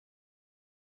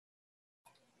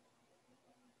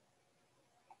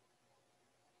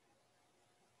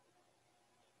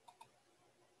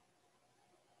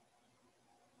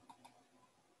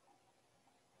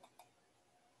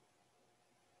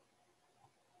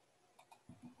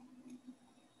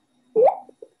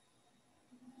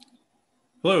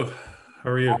Hello, how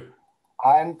are you?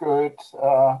 I'm good.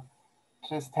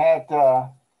 Just had the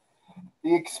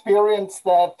experience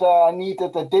that I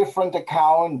needed a different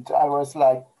account. I was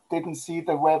like, didn't see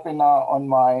the webinar on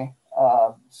my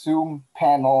Zoom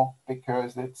panel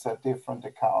because it's a different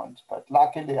account. But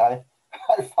luckily, I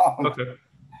found. Okay.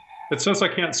 It says I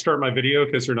can't start my video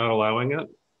because you're not allowing it.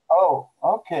 Oh,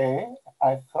 okay.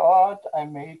 I thought I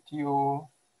made you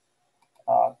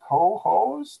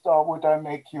co-host, or would I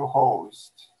make you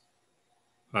host?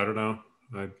 I don't know.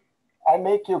 I I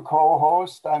make you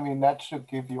co-host. I mean, that should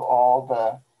give you all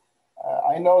the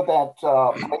I know that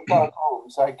breakout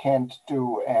rooms I can't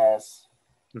do as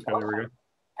okay, there we go.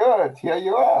 good. Here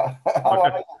you are. How Okay,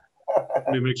 are let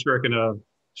you? me make sure I can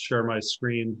share my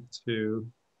screen too.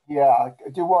 Yeah.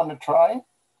 Do you want to try?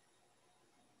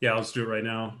 Yeah, let's do it right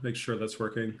now. Make sure that's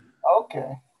working.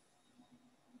 Okay.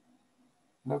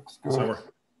 Looks Is that good.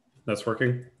 work? That's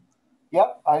working.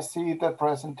 Yep. I see the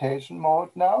presentation mode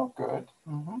now. Good.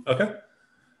 Okay,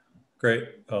 great.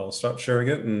 I'll stop sharing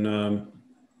it and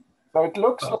So it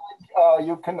looks like oh,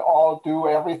 you can all do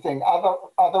everything.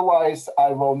 Otherwise,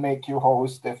 I will make you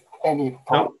host if any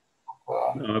problem.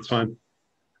 no, no, that's fine.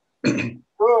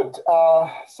 Good.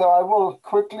 So I will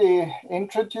quickly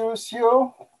introduce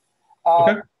you. Uh,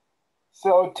 Okay.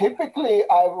 So typically,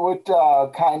 I would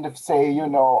kind of say,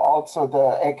 also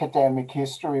the academic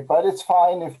history, but it's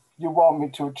fine if you want me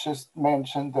to just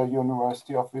mention the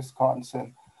University of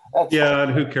Wisconsin. That's fine. Yeah,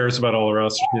 and who cares about all the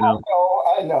rest? You know.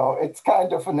 I know. It's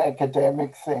kind of an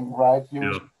academic thing, right? Yeah.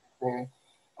 Usually they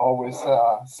always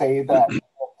say that,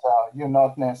 but you're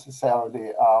not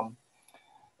necessarily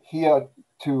here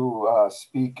to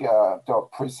speak or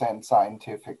present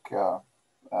scientific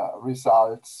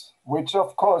results, which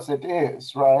of course it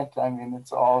is, right? I mean,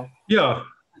 it's all Yeah,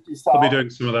 pretty I'll be sound. doing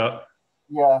some of that.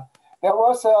 Yeah. There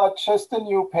was just a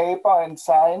new paper in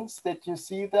Science. Did you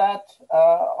see that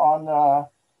on,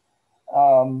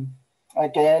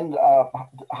 again,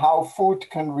 how food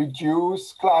can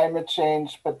reduce climate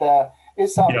change? But there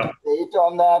is some Yeah. debate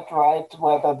on that, right?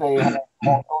 Whether they have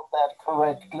modeled that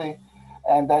correctly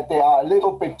and that they are a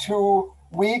little bit too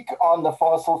weak on the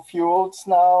fossil fuels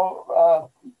now,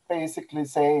 basically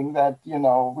saying that,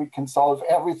 we can solve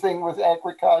everything with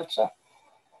agriculture.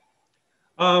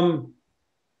 Um,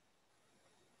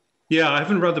 Yeah, I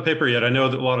haven't read the paper yet. I know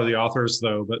that a lot of the authors,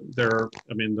 though, but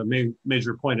I mean, the main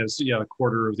major point is, yeah, a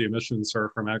quarter of the emissions are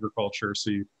from agriculture.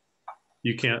 So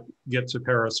you can't get to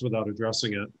Paris without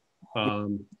addressing it.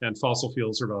 And fossil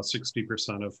fuels are about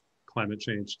 60% of climate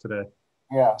change today.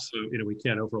 Yeah. So, we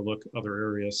can't overlook other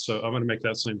areas. So I'm going to make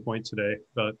that same point today.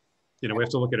 But, we have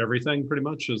to look at everything pretty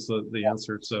much is the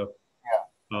answer. So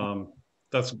Yeah. um,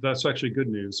 that's actually good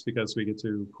news because we get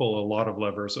to pull a lot of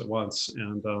levers at once.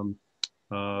 And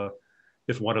uh,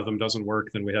 if one of them doesn't work,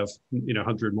 then we have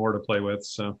 100 more to play with.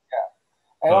 So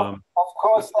And um, of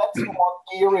course, that's more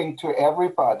gearing to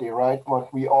everybody, right?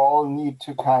 What we all need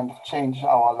to kind of change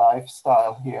our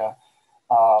lifestyle here.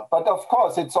 But of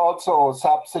course, it's also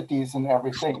subsidies and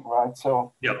everything, right?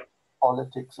 So yeah,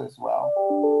 politics as well.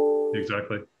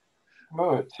 exactly.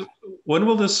 Good. So when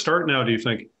will this start now? Do you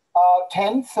think?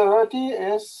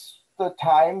 10:30 is the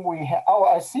time we have. Oh,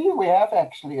 I see we have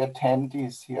actually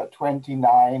attendees here,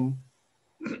 29.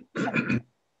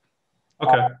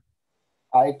 Okay.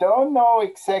 I don't know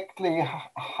exactly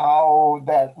how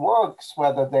that works,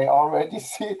 whether they already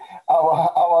see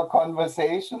our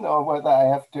conversation or whether I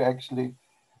have to actually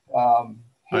I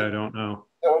hit don't know.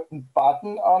 a certain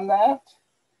button on that.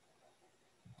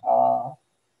 Uh,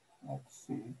 let's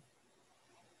see.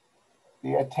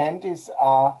 The attendees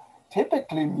are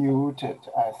typically muted,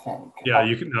 I think. Yeah, Oh,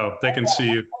 you can. No, they can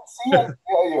see you. see and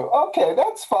hear you. Okay,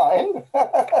 that's fine.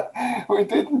 we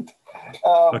didn't.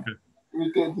 Um, Okay.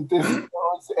 we didn't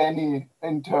disclose any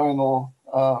internal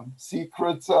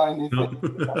secrets or No. anything.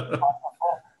 So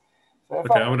if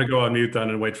Okay, I'm gonna go on mute then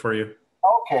and wait for you.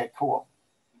 okay, cool.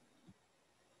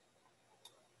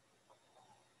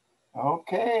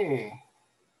 Okay,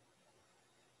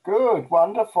 good,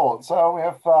 wonderful. So we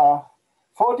have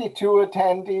 42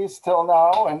 attendees till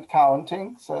now and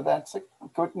counting. So that's a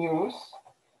good news.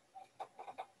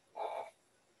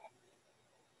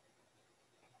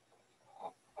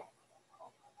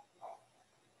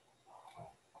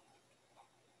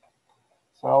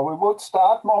 So we will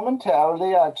start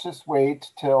momentarily. I just wait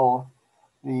till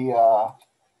the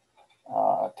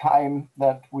time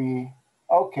that we,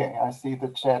 okay, I see the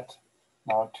chat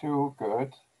now too,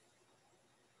 good.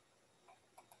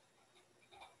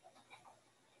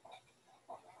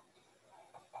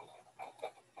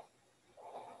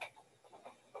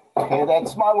 Okay,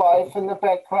 that's my wife in the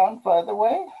background, by the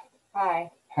way.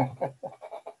 Hi.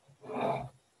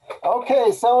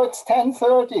 Okay, so it's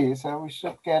 10:30, so we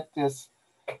should get this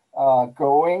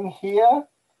going here.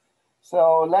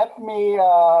 So let me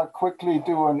quickly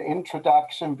do an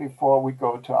introduction before we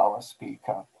go to our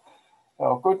speaker.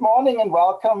 So good morning and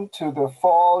welcome to the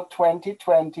Fall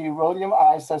 2020 William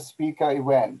ISSA Speaker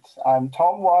event. I'm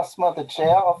Tom Wasmer, the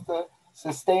chair of the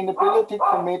Sustainability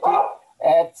Committee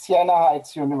at Siena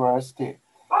Heights University.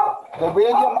 The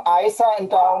William ISSA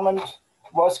Endowment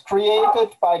was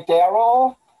created by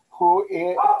Daryl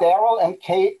and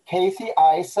Casey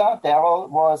ISSA. Daryl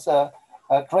was a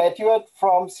graduate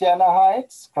from Siena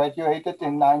Heights, graduated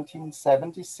in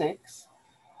 1976,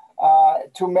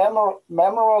 to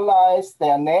memorialize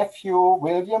their nephew,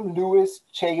 William Lewis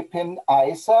Chapin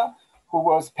ISSA, who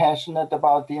was passionate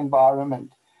about the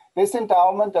environment. This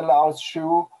endowment allows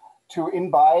SHU to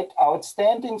invite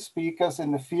outstanding speakers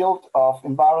in the field of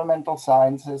environmental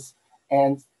sciences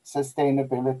and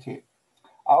sustainability.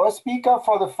 Our speaker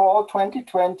for the fall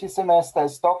 2020 semester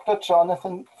is Dr.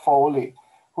 Jonathan Foley,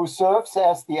 who serves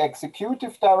as the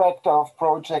Executive Director of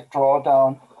Project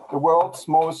Drawdown, the world's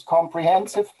most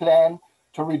comprehensive plan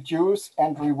to reduce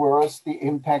and reverse the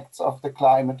impacts of the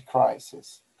climate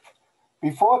crisis.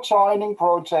 Before joining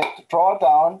Project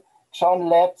Drawdown, John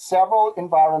led several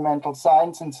environmental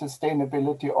science and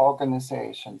sustainability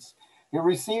organizations. He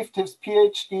received his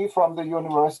PhD from the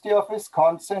University of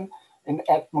Wisconsin in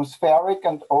atmospheric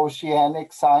and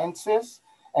oceanic sciences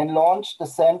and launched the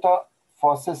Center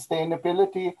for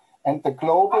Sustainability and the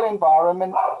Global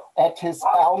Environment at his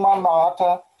alma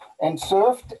mater and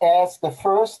served as the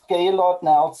first Gaylord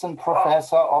Nelson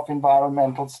Professor of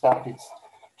Environmental Studies.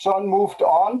 John moved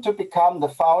on to become the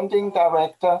founding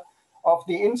director of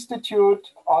the Institute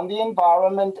on the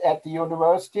Environment at the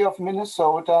University of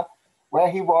Minnesota, where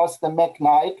he was the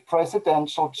McKnight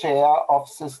Presidential Chair of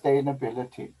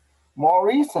Sustainability. More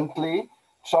recently,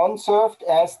 John served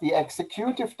as the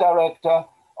Executive Director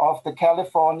of the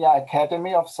California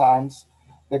Academy of Science,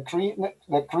 the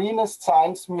greenest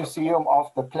science museum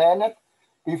of the planet,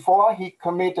 before he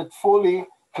committed fully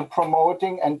to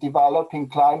promoting and developing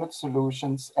climate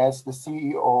solutions as the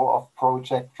CEO of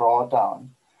Project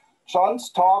Drawdown. John's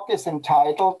talk is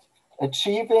entitled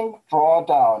Achieving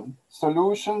Drawdown,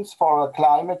 Solutions for a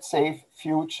Climate-Safe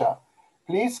Future.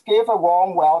 Please give a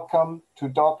warm welcome to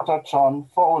Dr. John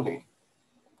Foley.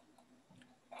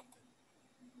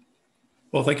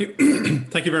 Well, thank you.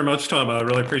 Thank you very much, Tom. I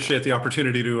really appreciate the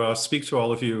opportunity to speak to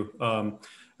all of you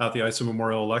at the ISSA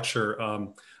Memorial Lecture.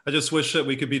 I just wish that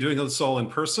we could be doing this all in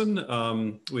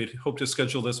person. We'd hoped to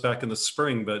schedule this back in the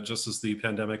spring, but just as the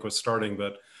pandemic was starting,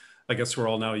 but I guess we're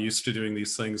all now used to doing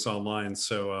these things online.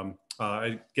 So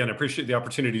I appreciate the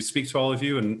opportunity to speak to all of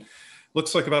you, and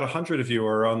looks like about 100 of you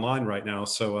are online right now.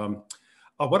 So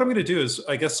what I'm going to do is,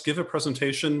 I guess, give a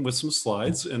presentation with some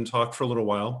slides and talk for a little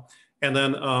while. And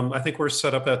then I think we're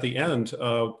set up at the end.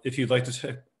 If you'd like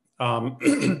to,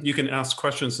 you can ask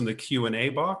questions in the Q&A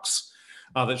box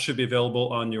that should be available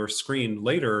on your screen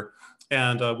later.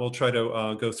 And we'll try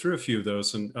to go through a few of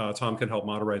those, and Tom can help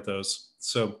moderate those.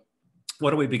 So why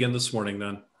don't we begin this morning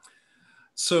then?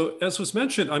 So as was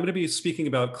mentioned, I'm going to be speaking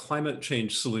about climate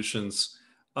change solutions.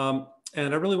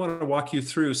 And I really want to walk you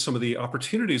through some of the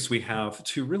opportunities we have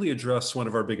to really address one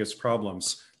of our biggest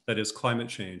problems, that is climate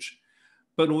change.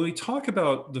 But when we talk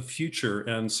about the future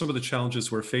and some of the challenges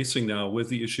we're facing now with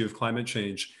the issue of climate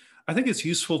change, I think it's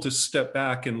useful to step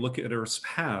back and look at our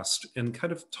past and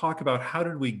kind of talk about how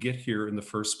did we get here in the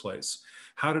first place?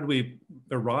 How did we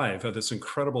arrive at this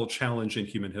incredible challenge in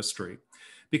human history?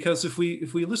 Because if we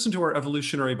listen to our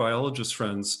evolutionary biologist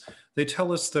friends, they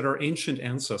tell us that our ancient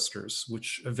ancestors,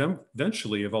 which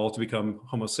eventually evolved to become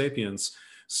Homo sapiens,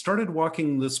 started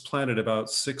walking this planet about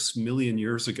 6 million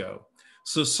years ago.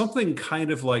 So something kind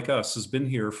of like us has been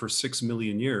here for 6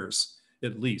 million years,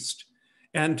 at least.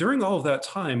 And during all of that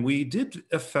time, we did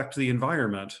affect the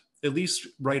environment, at least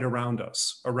right around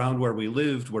us, around where we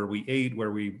lived, where we ate,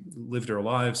 where we lived our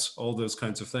lives, all those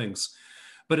kinds of things.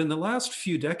 But in the last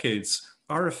few decades,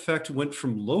 our effect went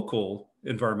from local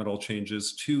environmental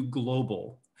changes to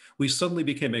global. We suddenly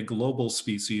became a global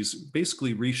species,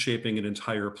 basically reshaping an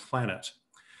entire planet.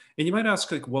 And you might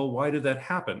ask, like, well, why did that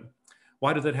happen?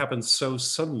 Why did that happen so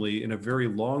suddenly in a very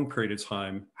long period of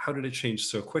time? How did it change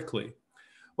so quickly?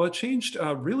 Well, it changed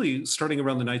really starting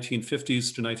around the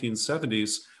 1950s to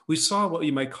 1970s. We saw what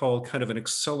you might call kind of an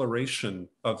acceleration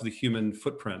of the human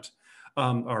footprint.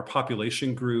 Our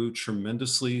population grew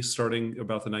tremendously starting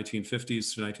about the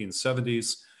 1950s to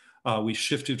 1970s. We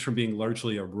shifted from being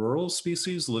largely a rural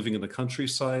species living in the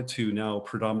countryside to now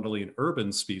predominantly an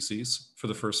urban species for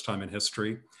the first time in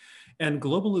history. And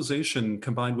globalization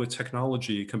combined with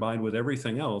technology, combined with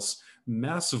everything else,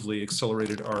 massively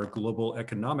accelerated our global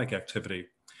economic activity.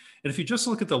 And if you just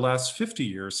look at the last 50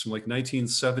 years, from like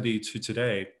 1970 to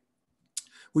today,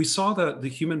 we saw that the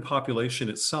human population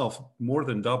itself more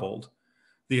than doubled.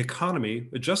 The economy,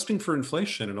 adjusting for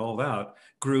inflation and all that,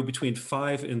 grew between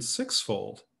 5 and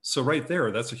 6-fold. So right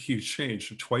there, that's a huge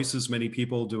change. Twice as many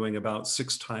people doing about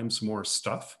 6 times more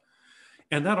stuff.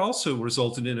 And that also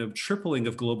resulted in a tripling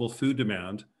of global food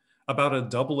demand, about a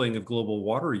doubling of global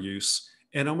water use,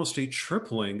 and almost a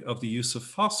tripling of the use of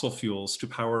fossil fuels to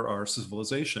power our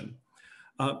civilization.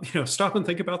 Stop and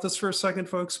think about this for a second,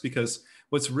 folks, because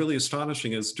what's really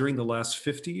astonishing is during the last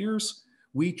 50 years,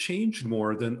 we changed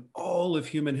more than all of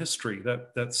human history,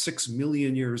 that 6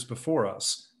 million years before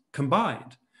us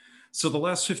combined. So the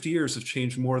last 50 years have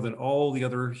changed more than all the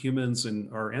other humans and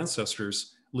our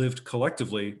ancestors lived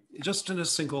collectively just in a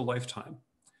single lifetime.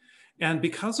 And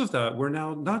because of that, we're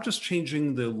now not just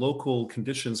changing the local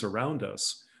conditions around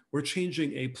us, we're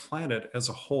changing a planet as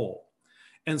a whole.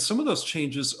 And some of those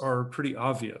changes are pretty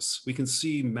obvious. We can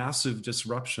see massive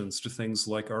disruptions to things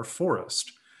like our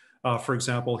forest. For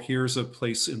example, here's a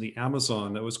place in the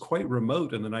Amazon that was quite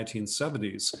remote in the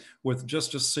 1970s with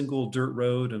just a single dirt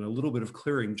road and a little bit of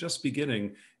clearing just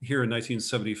beginning here in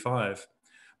 1975.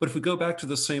 But if we go back to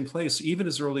the same place, even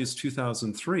as early as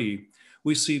 2003,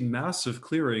 we see massive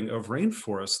clearing of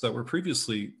rainforests that were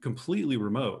previously completely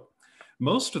remote.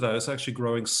 Most of that is actually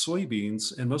growing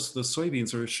soybeans, and most of the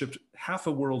soybeans are shipped half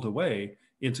a world away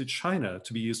into China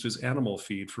to be used as animal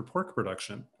feed for pork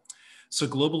production. So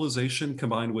globalization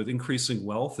combined with increasing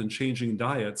wealth and changing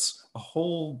diets a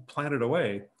whole planet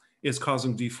away is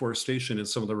causing deforestation in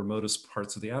some of the remotest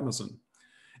parts of the Amazon.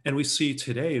 And we see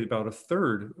today about a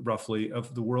third, roughly,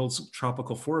 of the world's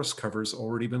tropical forest cover has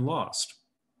already been lost.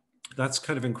 That's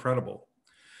kind of incredible.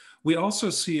 We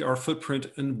also see our footprint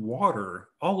in water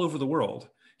all over the world.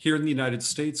 Here in the United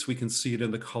States, we can see it in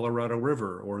the Colorado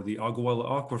River or the Aguila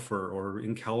Aquifer or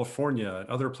in California and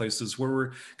other places where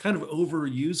we're kind of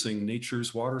overusing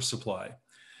nature's water supply.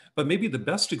 But maybe the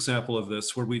best example of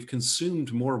this, where we've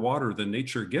consumed more water than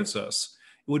nature gives us,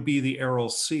 would be the Aral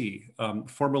Sea,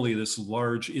 formerly this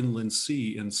large inland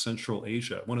sea in Central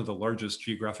Asia, one of the largest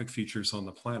geographic features on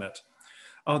the planet.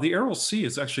 The Aral Sea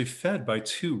is actually fed by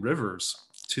 2 rivers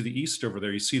to the east over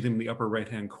there. You see them in the upper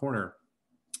right-hand corner.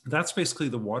 That's basically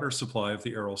the water supply of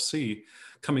the Aral Sea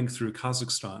coming through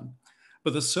Kazakhstan.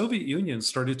 But the Soviet Union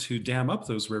started to dam up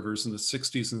those rivers in the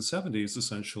 60s and 70s,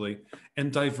 essentially,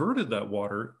 and diverted that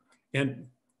water and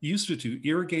used it to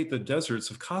irrigate the deserts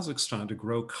of Kazakhstan to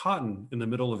grow cotton in the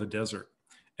middle of a desert.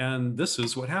 And this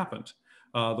is what happened.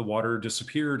 The water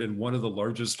disappeared, and one of the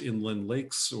largest inland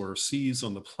lakes or seas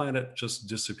on the planet just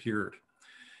disappeared.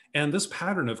 And this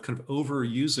pattern of kind of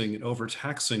overusing and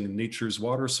overtaxing nature's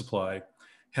water supply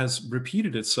has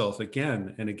repeated itself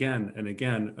again and again and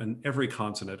again on every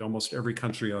continent, almost every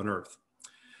country on Earth.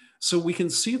 So we can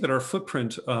see that our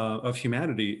footprint of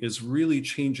humanity is really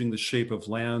changing the shape of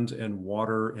land and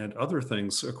water and other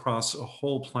things across a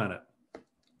whole planet.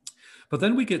 But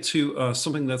then we get to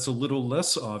something that's a little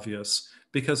less obvious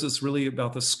because it's really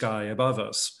about the sky above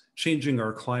us, changing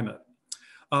our climate.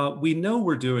 We know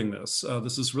we're doing this.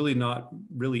 This is really not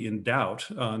really in doubt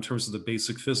in terms of the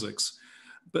basic physics.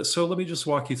 But so let me just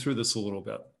walk you through this a little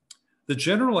bit. The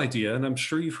general idea, and I'm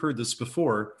sure you've heard this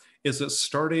before, is that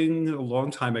starting a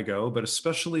long time ago, but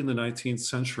especially in the 19th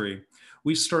century,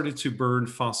 we started to burn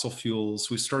fossil fuels,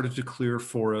 we started to clear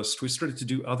forests, we started to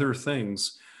do other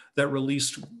things that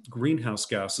released greenhouse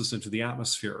gases into the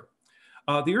atmosphere.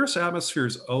 The Earth's atmosphere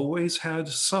has always had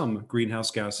some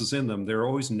greenhouse gases in them. There are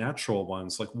always natural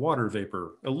ones like water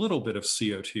vapor, a little bit of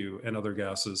CO2 and other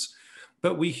gases.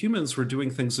 But we humans were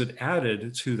doing things that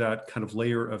added to that kind of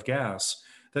layer of gas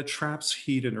that traps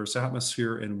heat in Earth's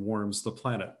atmosphere and warms the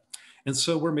planet. And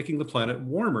so we're making the planet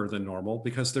warmer than normal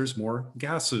because there's more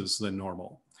gases than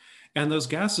normal. And those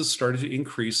gases started to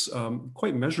increase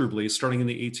quite measurably starting in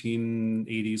the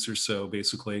 1880s or so,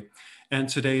 basically. And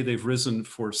today they've risen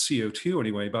for CO2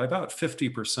 anyway by about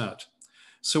 50%.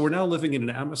 So we're now living in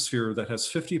an atmosphere that has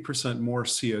 50% more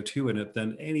CO2 in it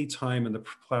than any time in the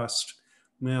past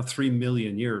 3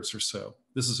 million years or so.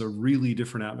 This is a really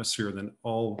different atmosphere than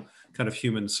all kind of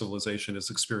human civilization has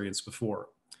experienced before.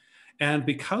 And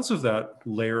because of that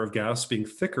layer of gas being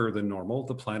thicker than normal,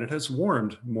 the planet has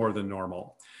warmed more than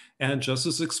normal. And just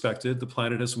as expected, the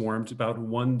planet has warmed about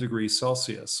 1 degree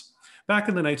Celsius. Back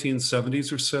in the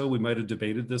 1970s or so, we might have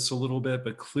debated this a little bit,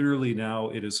 but clearly now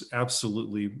it is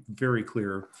absolutely very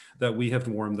clear that we have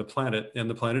warmed the planet, and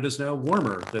the planet is now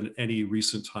warmer than any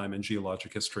recent time in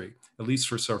geologic history, at least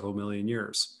for several million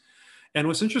years. And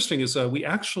what's interesting is we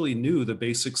actually knew the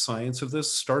basic science of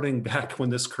this starting back when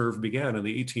this curve began in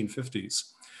the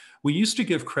 1850s. We used to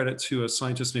give credit to a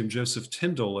scientist named Joseph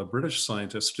Tyndall, a British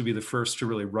scientist, to be the first to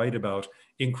really write about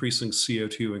increasing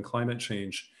CO2 and climate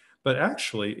change. But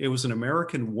actually, it was an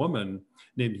American woman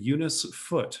named Eunice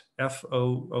Foote,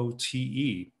 Foote,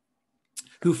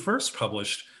 who first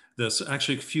published this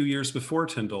actually a few years before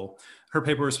Tyndall. Her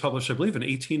paper was published, I believe, in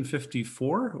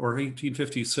 1854 or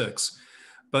 1856.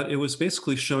 But it was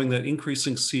basically showing that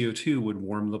increasing CO2 would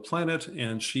warm the planet.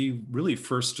 And she really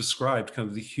first described kind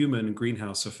of the human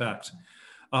greenhouse effect.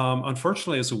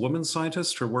 Unfortunately, as a woman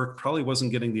scientist, her work probably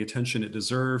wasn't getting the attention it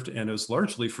deserved, and it was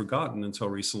largely forgotten until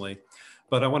recently.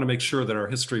 But I want to make sure that our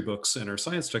history books and our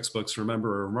science textbooks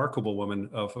remember a remarkable woman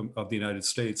of the United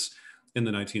States in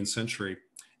the 19th century.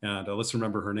 And let's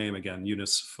remember her name again,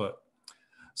 Eunice Foote.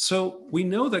 So we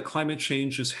know that climate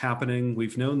change is happening.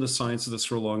 We've known the science of this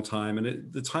for a long time,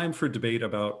 and the time for debate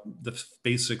about the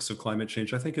basics of climate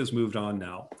change, I think, has moved on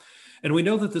now. And we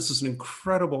know that this is an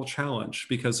incredible challenge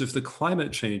because if the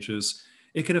climate changes,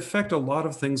 it can affect a lot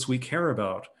of things we care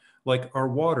about, like our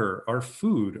water, our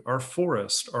food, our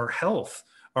forest, our health,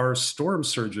 our storm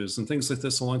surges and things like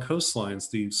this along coastlines,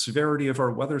 the severity of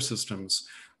our weather systems.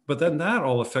 But then that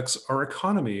all affects our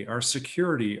economy, our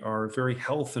security, our very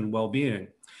health and well-being.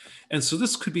 And so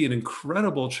this could be an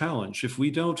incredible challenge if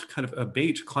we don't kind of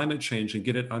abate climate change and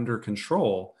get it under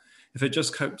control. If it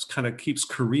just kind of keeps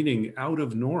careening out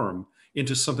of norm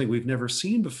into something we've never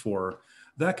seen before,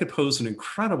 that could pose an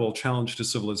incredible challenge to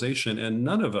civilization. And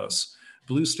none of us,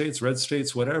 blue states, red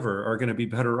states, whatever, are going to be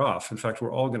better off. In fact,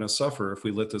 we're all going to suffer if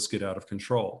we let this get out of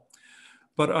control.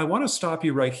 But I want to stop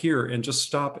you right here and just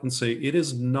stop and say it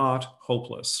is not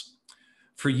hopeless.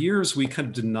 For years, we kind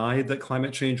of denied that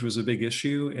climate change was a big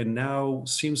issue, and now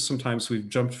seems sometimes we've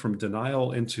jumped from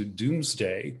denial into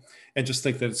doomsday and just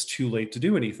think that it's too late to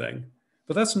do anything.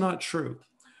 But that's not true.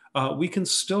 We can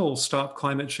still stop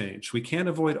climate change. We can't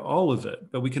avoid all of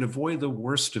it, but we can avoid the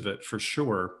worst of it for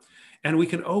sure. And we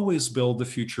can always build the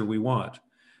future we want.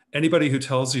 Anybody who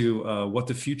tells you what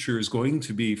the future is going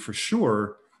to be for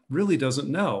sure really doesn't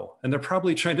know. And they're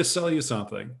probably trying to sell you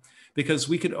something, because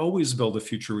we can always build the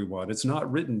future we want. It's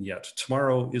not written yet.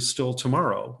 Tomorrow is still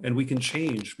tomorrow, and we can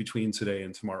change between today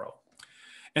and tomorrow.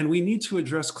 And we need to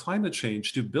address climate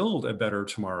change to build a better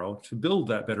tomorrow, to build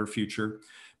that better future,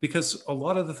 because a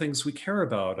lot of the things we care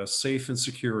about, a safe and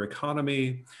secure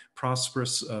economy,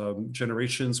 prosperous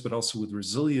generations, but also with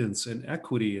resilience and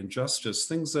equity and justice,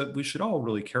 things that we should all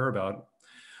really care about.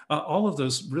 All of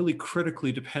those really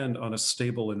critically depend on a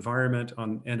stable environment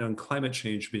and on climate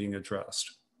change being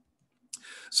addressed.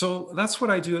 So that's what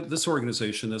I do at this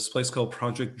organization, this place called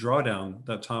Project Drawdown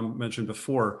that Tom mentioned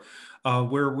before,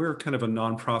 where we're kind of a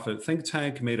nonprofit think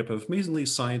tank made up of mainly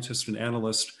scientists and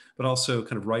analysts, but also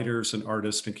kind of writers and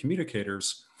artists and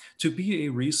communicators to be a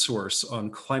resource on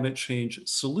climate change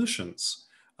solutions.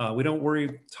 We don't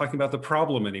worry talking about the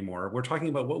problem anymore. We're talking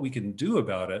about what we can do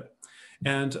about it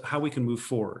and how we can move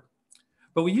forward.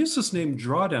 But we use this name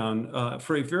Drawdown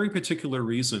for a very particular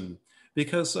reason,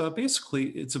 because basically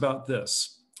it's about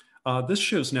this. This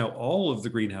shows now all of the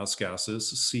greenhouse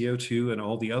gases, CO2 and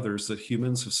all the others that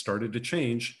humans have started to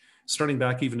change, starting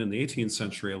back even in the 18th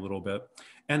century a little bit,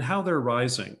 and how they're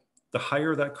rising. The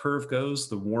higher that curve goes,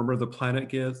 the warmer the planet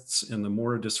gets and the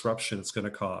more disruption it's going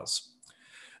to cause.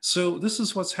 So this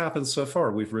is what's happened so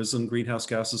far. We've risen greenhouse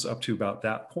gases up to about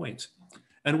that point.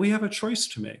 And we have a choice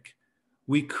to make.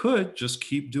 We could just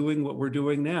keep doing what we're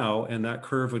doing now, and that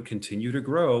curve would continue to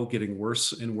grow, getting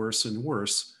worse and worse and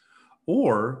worse.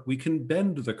 Or we can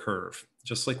bend the curve,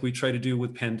 just like we try to do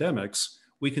with pandemics.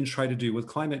 We can try to do with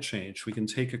climate change. We can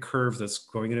take a curve that's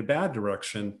going in a bad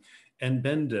direction and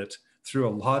bend it through a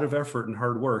lot of effort and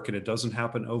hard work, and it doesn't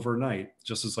happen overnight,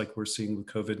 just as like we're seeing with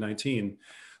COVID-19.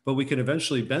 But we can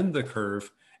eventually bend the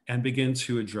curve and begin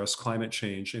to address climate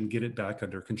change and get it back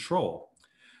under control.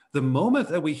 The moment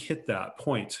that we hit that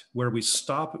point where we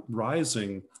stop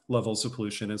rising levels of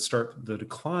pollution and start the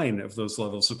decline of those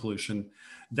levels of pollution,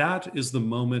 that is the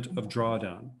moment of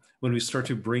drawdown, when we start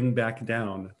to bring back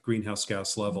down greenhouse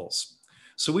gas levels.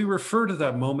 So we refer to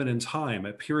that moment in time,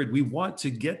 a period we want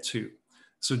to get to.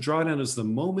 So drawdown is the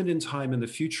moment in time in the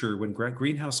future when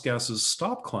greenhouse gases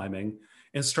stop climbing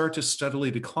and start to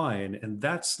steadily decline. And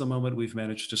that's the moment we've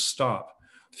managed to stop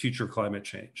future climate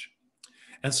change.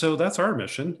 And so that's our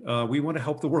mission. We want to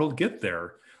help the world get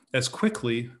there as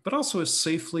quickly, but also as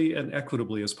safely and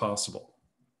equitably as possible.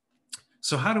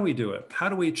 So how do we do it? How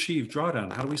do we achieve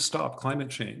drawdown? How do we stop climate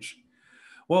change?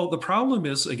 Well, the problem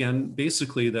is, again,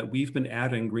 basically that we've been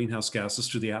adding greenhouse gases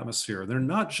to the atmosphere. They're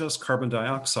not just carbon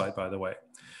dioxide, by the way.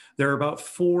 There are about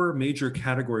 4 major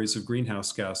categories of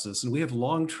greenhouse gases, and we have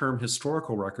long-term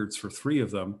historical records for 3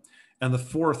 of them. And the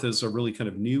 4th is a really kind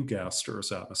of new gas to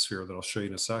Earth's atmosphere that I'll show you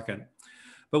in a second.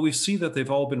 But we see that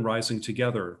they've all been rising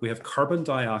together. We have carbon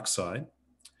dioxide.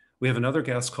 We have another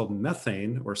gas called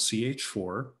methane, or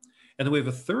CH4. And then we have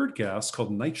a third gas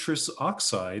called nitrous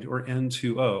oxide, or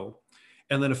N2O.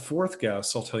 And then a 4th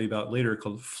gas I'll tell you about later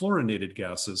called fluorinated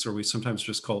gases, or we sometimes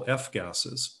just call F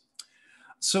gases.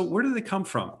 So where do they come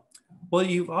from? Well,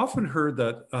 you've often heard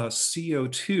that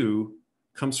CO2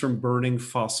 comes from burning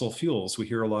fossil fuels. We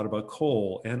hear a lot about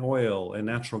coal and oil and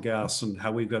natural gas and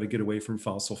how we've got to get away from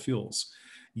fossil fuels.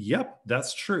 Yep,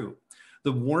 that's true.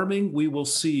 The warming we will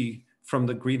see from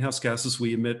the greenhouse gases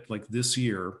we emit like this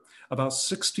year, about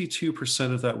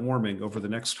 62% of that warming over the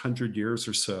next 100 years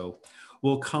or so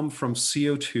will come from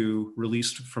CO2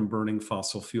 released from burning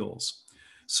fossil fuels.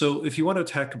 So if you want to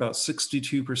attack about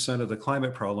 62% of the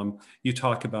climate problem, you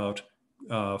talk about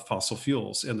fossil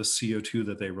fuels and the CO2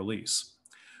 that they release.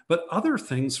 But other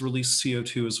things release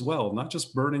CO2 as well, not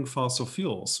just burning fossil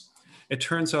fuels. It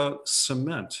turns out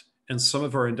cement and some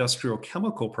of our industrial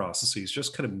chemical processes,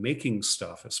 just kind of making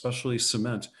stuff, especially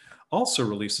cement, also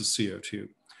releases CO2.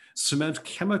 Cement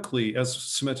chemically, as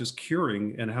cement is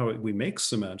curing and how we make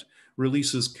cement,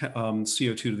 releases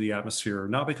CO2 to the atmosphere,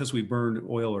 not because we burn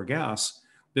oil or gas,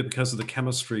 but because of the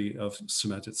chemistry of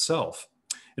cement itself.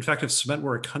 In fact, if cement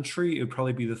were a country, it would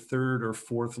probably be the 3rd or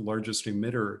 4th largest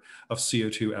emitter of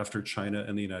CO2 after China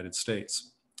and the United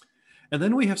States. And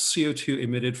then we have CO2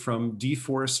 emitted from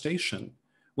deforestation.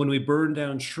 When we burn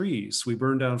down trees, we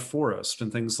burn down forests and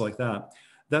things like that.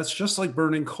 That's just like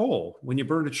burning coal. When you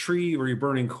burn a tree or you're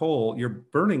burning coal, you're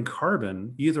burning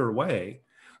carbon either way.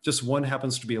 Just one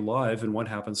happens to be alive and one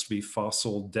happens to be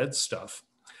fossil dead stuff.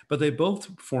 But they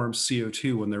both form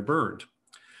CO2 when they're burned.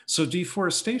 So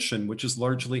deforestation, which is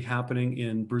largely happening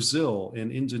in Brazil,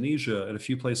 in Indonesia, and a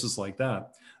few places like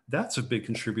that, that's a big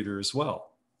contributor as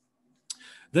well.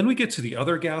 Then we get to the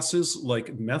other gases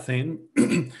like methane.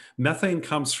 Methane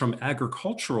comes from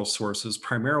agricultural sources,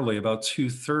 primarily. About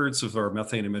 2/3 of our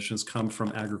methane emissions come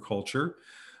from agriculture,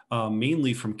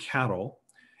 mainly from cattle.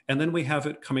 And then we have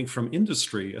it coming from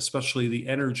industry, especially the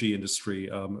energy industry,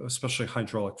 especially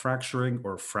hydraulic fracturing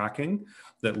or fracking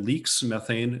that leaks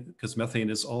methane, because methane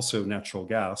is also natural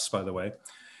gas, by the way,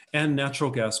 and natural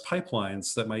gas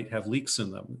pipelines that might have leaks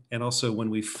in them. And also when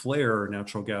we flare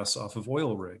natural gas off of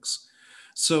oil rigs.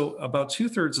 So about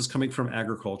 2/3 is coming from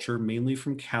agriculture, mainly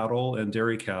from cattle and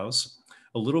dairy cows,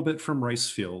 a little bit from rice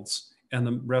fields, and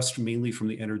the rest mainly from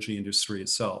the energy industry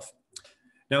itself.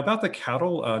 Now about the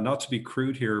cattle, not to be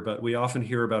crude here, but we often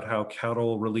hear about how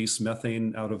cattle release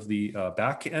methane out of the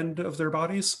back end of their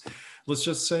bodies. Let's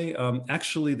just say,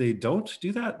 actually they don't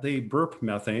do that. They burp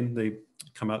methane.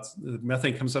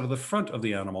 Methane comes out of the front of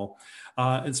the animal.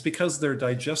 It's because they're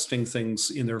digesting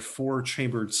things in their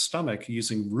 4-chambered stomach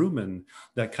using rumen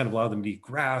that kind of allow them to eat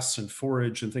grass and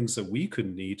forage and things that we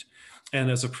couldn't eat. And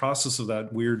as a process of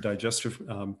that weird digestive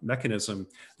mechanism,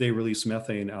 they release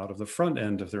methane out of the front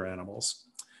end of their animals.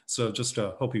 So just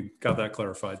hope you got that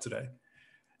clarified today.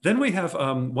 Then we have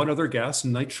one other gas,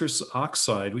 nitrous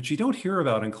oxide, which you don't hear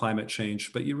about in climate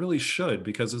change, but you really should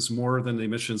because it's more than the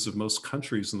emissions of most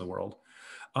countries in the world.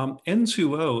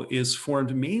 N2O is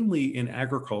formed mainly in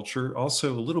agriculture,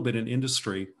 also a little bit in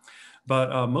industry,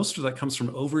 but most of that comes from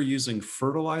overusing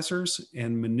fertilizers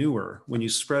and manure. When you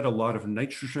spread a lot of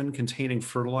nitrogen-containing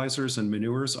fertilizers and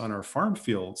manures on our farm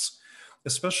fields,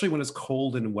 especially when it's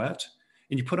cold and wet,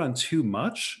 and you put on too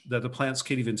much that the plants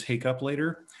can't even take up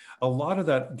later, a lot of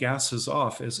that gases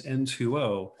off as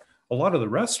N2O. A lot of the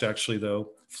rest actually,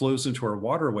 though, flows into our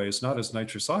waterways, not as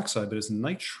nitrous oxide, but as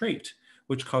nitrate,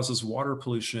 which causes water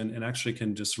pollution and actually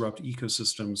can disrupt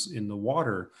ecosystems in the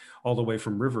water, all the way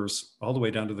from rivers, all the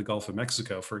way down to the Gulf of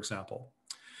Mexico, for example.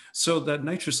 So that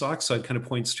nitrous oxide kind of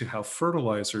points to how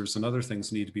fertilizers and other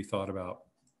things need to be thought about.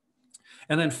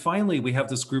 And then finally, we have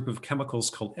this group of chemicals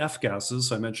called F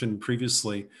gases I mentioned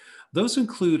previously. Those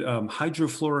include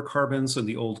hydrofluorocarbons and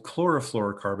the old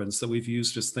chlorofluorocarbons that we've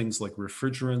used as things like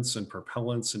refrigerants and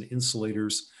propellants and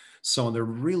insulators. So they're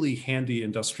really handy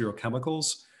industrial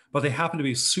chemicals, but they happen to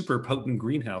be super potent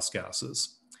greenhouse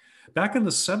gases. Back in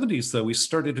the 70s, though, we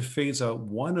started to phase out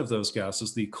one of those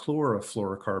gases, the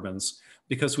chlorofluorocarbons,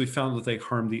 because we found that they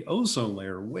harm the ozone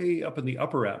layer way up in the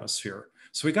upper atmosphere.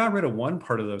 So we got rid of one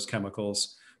part of those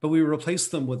chemicals, but we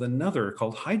replaced them with another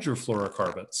called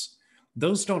hydrofluorocarbons.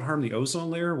 Those don't harm the ozone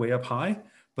layer way up high,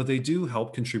 but they do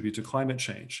help contribute to climate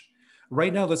change.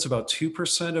 Right now, that's about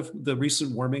 2% of the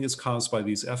recent warming is caused by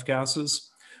these F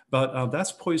gases, but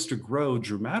that's poised to grow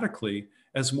dramatically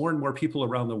as more and more people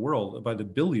around the world, by the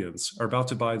billions, are about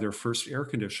to buy their first air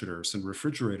conditioners and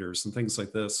refrigerators and things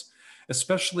like this,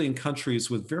 especially in countries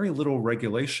with very little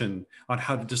regulation on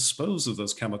how to dispose of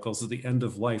those chemicals at the end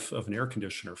of life of an air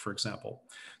conditioner, for example.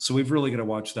 So we've really got to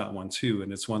watch that one too.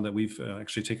 And it's one that we've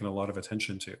actually taken a lot of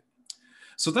attention to.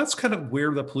 So that's kind of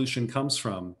where the pollution comes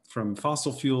from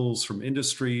fossil fuels, from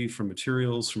industry, from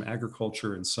materials, from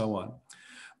agriculture, and so on.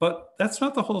 But that's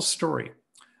not the whole story,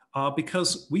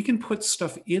 because we can put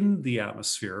stuff in the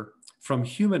atmosphere from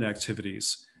human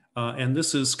activities. And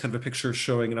this is kind of a picture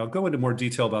showing, and I'll go into more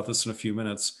detail about this in a few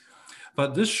minutes,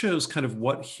 but this shows kind of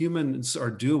what humans are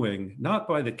doing, not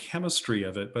by the chemistry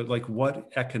of it, but like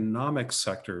what economic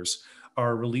sectors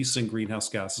are releasing greenhouse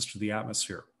gases to the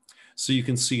atmosphere. So you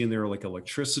can see in there like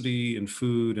electricity and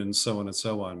food and so on and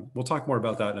so on. We'll talk more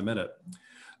about that in a minute.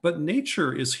 But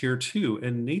nature is here too,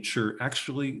 and nature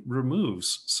actually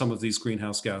removes some of these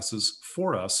greenhouse gases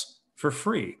for us for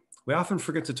free. We often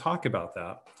forget to talk about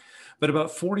that, but about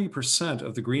 40%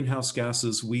 of the greenhouse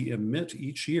gases we emit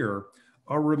each year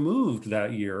are removed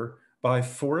that year by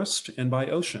forest and by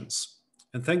oceans.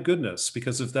 And thank goodness,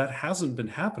 because if that hasn't been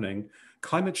happening,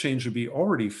 climate change would be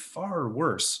already far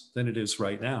worse than it is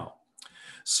right now.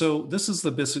 So this is the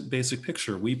basic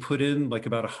picture. We put in like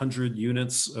about 100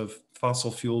 units of fossil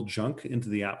fuel junk into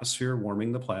the atmosphere,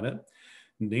 warming the planet.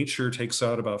 Nature takes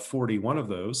out about 41 of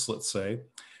those, let's say,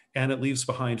 and it leaves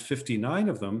behind 59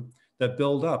 of them that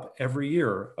build up every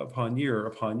year upon year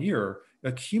upon year,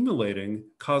 accumulating,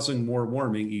 causing more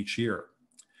warming each year.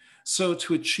 So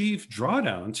to achieve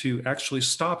drawdown, to actually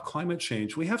stop climate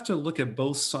change, we have to look at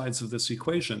both sides of this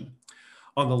equation.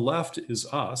 On the left is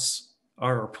us,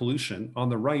 our pollution. On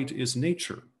the right is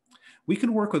nature. We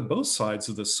can work with both sides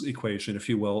of this equation, if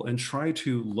you will, and try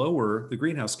to lower the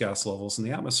greenhouse gas levels in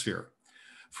the atmosphere.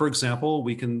 For example,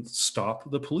 we can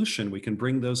stop the pollution. We can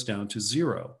bring those down to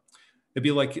zero. It'd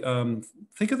be like,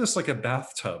 think of this like a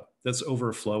bathtub that's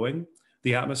overflowing.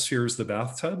 The atmosphere is the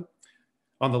bathtub.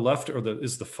 On the left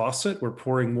is the faucet. We're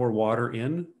pouring more water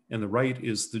in, and the right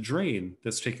is the drain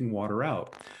that's taking water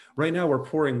out. Right now, we're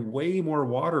pouring way more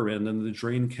water in than the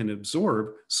drain can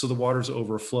absorb, so the water's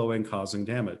overflowing, causing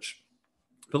damage.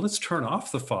 But let's turn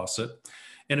off the faucet,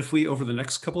 and if we, over the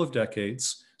next couple of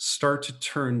decades, start to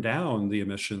turn down the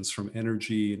emissions from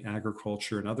energy and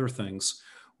agriculture and other things,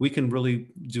 we can really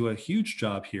do a huge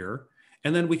job here.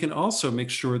 And then we can also make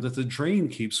sure that the drain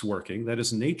keeps working, that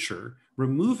is nature,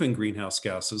 removing greenhouse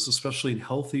gases, especially in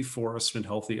healthy forests and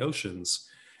healthy oceans.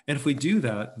 And if we do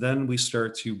that, then we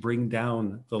start to bring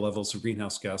down the levels of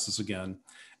greenhouse gases again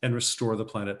and restore the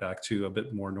planet back to a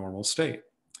bit more normal state.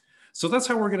 So that's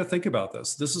how we're going to think about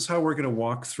this. This is how we're going to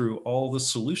walk through all the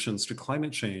solutions to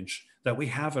climate change that we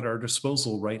have at our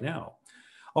disposal right now.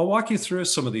 I'll walk you through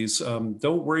some of these.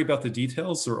 Don't worry about the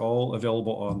details. They're all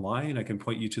available online. I can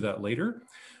point you to that later.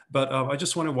 But I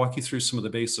just want to walk you through some of the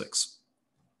basics.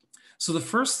 So the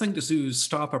first thing to do to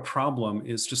stop a problem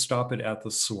is to stop it at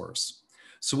the source.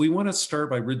 So we want to start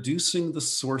by reducing the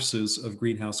sources of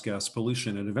greenhouse gas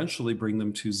pollution and eventually bring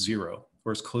them to zero,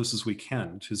 or as close as we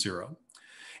can to zero.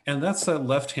 And that's that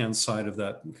left-hand side of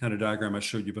that kind of diagram I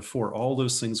showed you before, all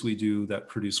those things we do that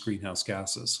produce greenhouse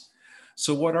gases.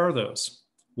 So what are those?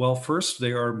 Well, first,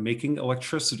 they are making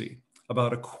electricity.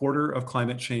 About a quarter of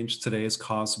climate change today is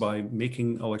caused by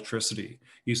making electricity,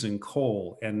 using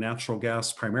coal and natural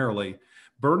gas primarily,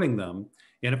 burning them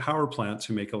in a power plant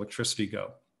to make electricity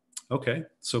go. Okay,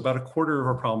 so about a quarter of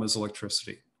our problem is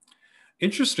electricity.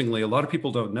 Interestingly, a lot of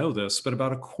people don't know this, but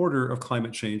about a quarter of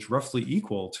climate change, roughly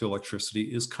equal to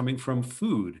electricity, is coming from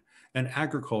food and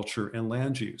agriculture and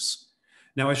land use.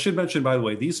 Now, I should mention, by the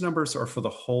way, these numbers are for the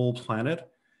whole planet.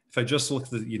 If I just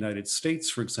looked at the United States,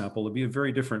 for example, it'd be a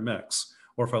very different mix.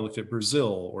 Or if I looked at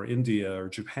Brazil or India or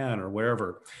Japan or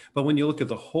wherever. But when you look at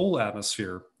the whole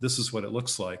atmosphere, this is what it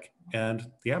looks like. And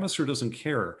the atmosphere doesn't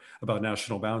care about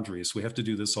national boundaries. We have to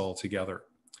do this all together.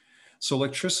 So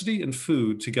electricity and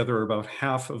food together are about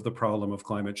half of the problem of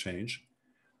climate change.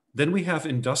 Then we have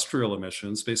industrial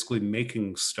emissions, basically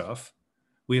making stuff.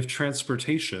 We have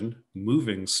transportation,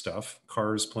 moving stuff,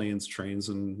 cars, planes, trains,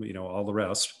 and all the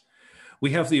rest.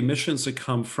 We have the emissions that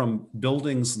come from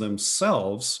buildings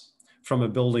themselves, from a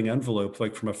building envelope,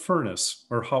 like from a furnace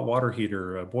or hot water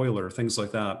heater, a boiler, things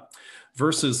like that,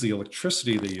 versus the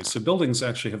electricity they use. So buildings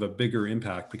actually have a bigger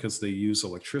impact because they use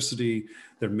electricity.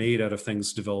 They're made out of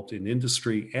things developed in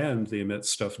industry, and they emit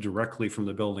stuff directly from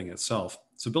the building itself.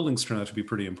 So buildings turn out to be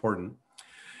pretty important.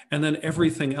 And then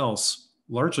everything else,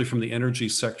 largely from the energy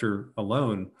sector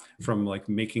alone, from like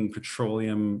making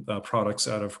petroleum products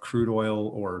out of crude oil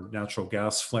or natural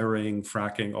gas flaring,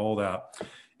 fracking, all that,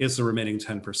 is the remaining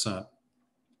 10%.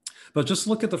 But just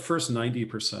look at the first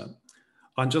 90%.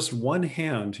 On just one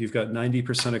hand, you've got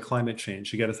 90% of climate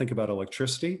change. You got to think about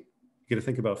electricity, you got to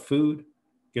think about food,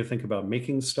 you got to think about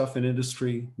making stuff in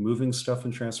industry, moving stuff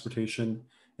in transportation,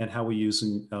 and how we use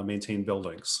and maintain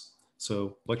buildings.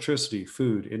 So electricity,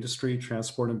 food, industry,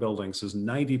 transport, and buildings is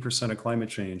 90% of climate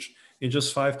change in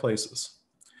just 5 places.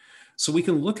 So we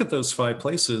can look at those 5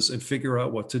 places and figure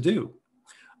out what to do.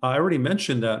 I already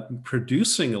mentioned that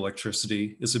producing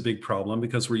electricity is a big problem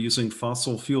because we're using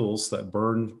fossil fuels that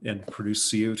burn and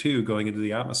produce CO2 going into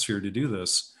the atmosphere to do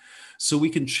this. So we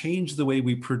can change the way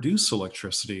we produce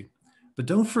electricity. But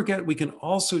don't forget, we can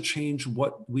also change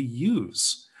what we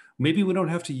use. Maybe we don't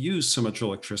have to use so much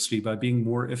electricity by being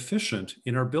more efficient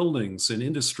in our buildings and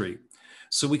industry.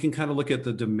 So we can kind of look at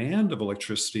the demand of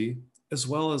electricity as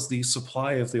well as the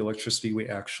supply of the electricity we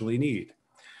actually need.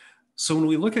 So when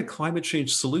we look at climate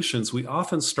change solutions, we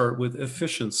often start with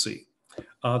efficiency.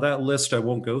 That list I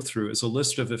won't go through is a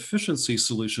list of efficiency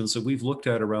solutions that we've looked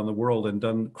at around the world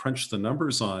and crunched the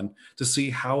numbers on to see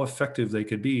how effective they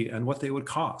could be and what they would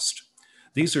cost.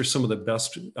 These are some of the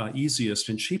best, easiest,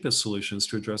 and cheapest solutions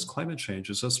to address climate change,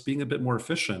 is us being a bit more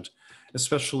efficient,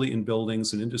 especially in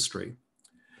buildings and industry.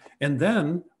 And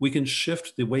then we can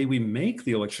shift the way we make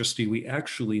the electricity we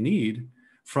actually need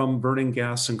from burning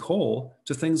gas and coal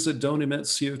to things that don't emit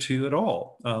CO2 at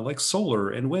all, like solar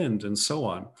and wind and so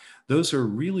on. Those are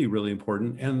really, really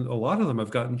important. And a lot of them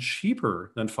have gotten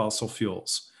cheaper than fossil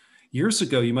fuels. Years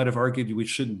ago, you might have argued we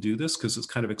shouldn't do this because it's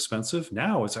kind of expensive.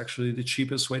 Now it's actually the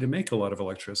cheapest way to make a lot of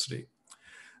electricity.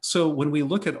 So when we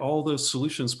look at all those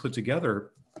solutions put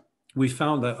together, we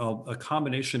found that a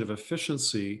combination of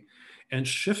efficiency and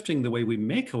shifting the way we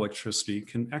make electricity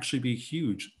can actually be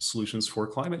huge solutions for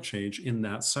climate change in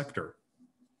that sector.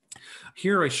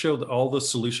 Here I showed all the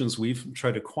solutions we've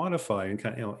tried to quantify and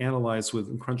kind of analyze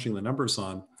with crunching the numbers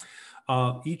on.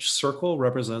 Each circle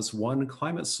represents one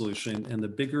climate solution, and the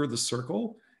bigger the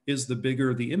circle is, the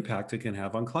bigger the impact it can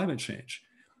have on climate change.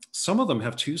 Some of them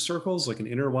have 2 circles, like an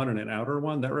inner one and an outer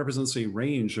one. That represents a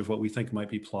range of what we think might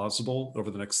be plausible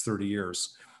over the next 30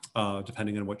 years,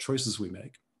 depending on what choices we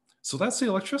make. So that's the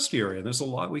electricity area, and there's a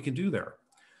lot we can do there.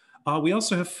 We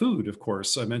also have food, of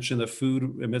course. I mentioned that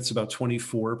food emits about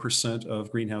 24%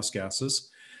 of greenhouse gases.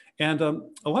 And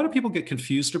a lot of people get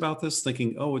confused about this,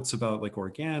 thinking, oh, it's about like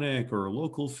organic or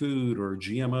local food or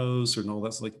GMOs or no,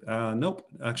 that's like, nope,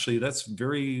 actually, that's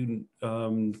very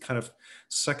kind of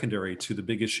secondary to the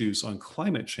big issues on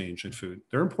climate change in food.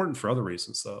 They're important for other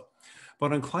reasons, though.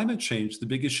 But on climate change, the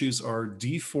big issues are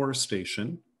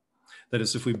deforestation. That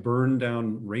is, if we burn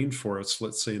down rainforests,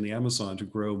 let's say in the Amazon, to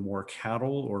grow more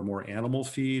cattle or more animal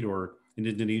feed, or in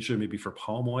Indonesia, maybe for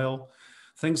palm oil,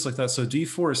 things like that. So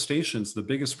deforestation is the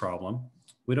biggest problem.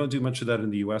 We don't do much of that in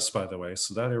the US, by the way,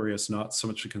 so that area is not so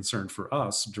much a concern for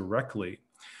us directly,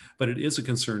 but it is a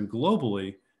concern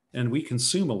globally, and we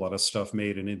consume a lot of stuff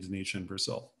made in Indonesia and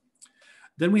Brazil.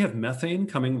 Then we have methane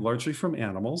coming largely from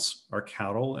animals, our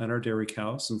cattle and our dairy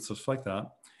cows and stuff like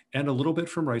that, and a little bit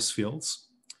from rice fields.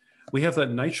 We have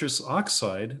that nitrous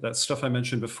oxide, that stuff I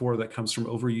mentioned before that comes from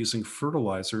overusing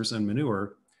fertilizers and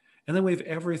manure. And then we have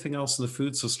everything else in the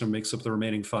food system makes up the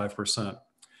remaining 5%.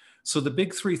 So the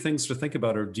big 3 things to think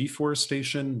about are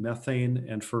deforestation, methane,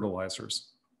 and fertilizers.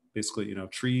 Basically,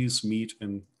 trees, meat,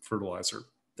 and fertilizer.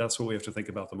 That's what we have to think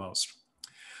about the most.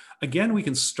 Again, we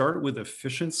can start with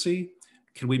efficiency.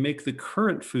 Can we make the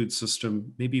current food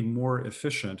system maybe more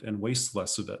efficient and waste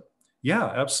less of it? Yeah,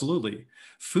 absolutely.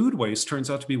 Food waste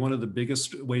turns out to be one of the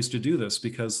biggest ways to do this,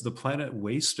 because the planet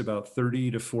wastes about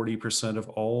 30 to 40% of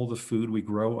all the food we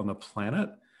grow on the planet.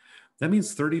 That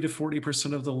means 30 to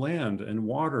 40% of the land and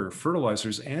water,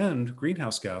 fertilizers, and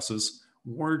greenhouse gases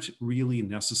weren't really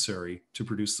necessary to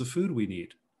produce the food we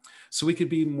need. So we could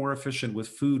be more efficient with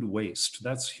food waste.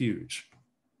 That's huge.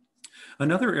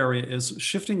 Another area is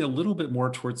shifting a little bit more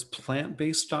towards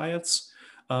plant-based diets.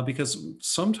 Because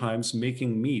sometimes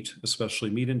making meat, especially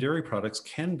meat and dairy products,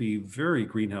 can be very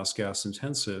greenhouse gas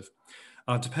intensive,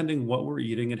 depending what we're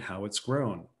eating and how it's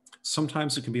grown.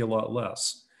 Sometimes it can be a lot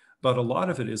less, but a lot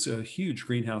of it is a huge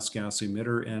greenhouse gas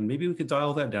emitter, and maybe we could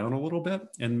dial that down a little bit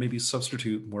and maybe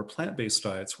substitute more plant-based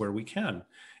diets where we can.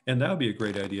 And that would be a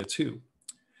great idea too.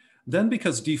 Then,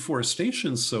 because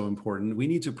deforestation is so important, we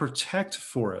need to protect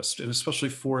forest, and especially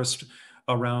forest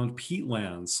around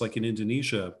peatlands, like in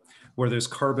Indonesia, where there's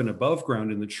carbon above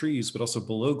ground in the trees, but also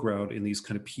below ground in these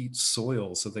kind of peat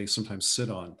soils that they sometimes sit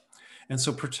on. And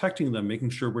so protecting them,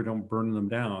 making sure we don't burn them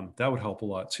down, that would help a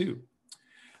lot too.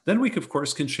 Then we, of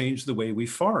course, can change the way we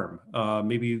farm,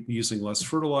 maybe using less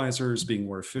fertilizers, being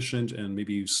more efficient, and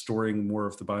maybe storing more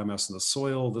of the biomass in the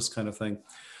soil, this kind of thing.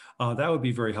 That would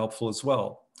be very helpful as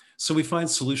well. So we find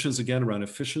solutions again around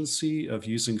efficiency of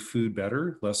using food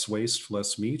better, less waste,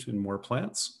 less meat, and more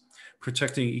plants.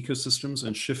 Protecting ecosystems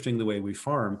and shifting the way we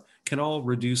farm can all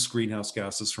reduce greenhouse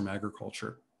gases from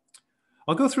agriculture.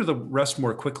 I'll go through the rest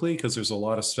more quickly because there's a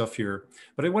lot of stuff here,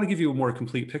 but I want to give you a more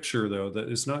complete picture though,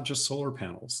 that is not just solar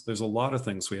panels. There's a lot of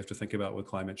things we have to think about with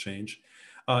climate change.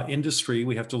 Industry,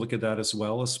 we have to look at that as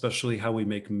well, especially how we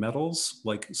make metals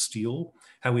like steel,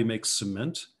 how we make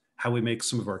cement, how we make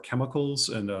some of our chemicals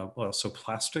and also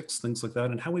plastics, things like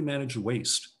that, and how we manage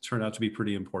waste turn out to be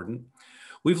pretty important.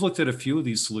 We've looked at a few of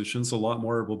these solutions, a lot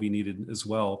more will be needed as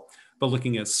well, but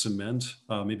looking at cement,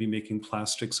 maybe making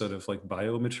plastics out of like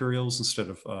biomaterials instead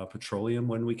of petroleum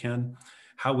when we can,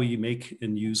 how we make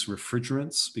and use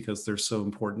refrigerants because they're so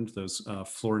important, those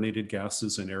fluorinated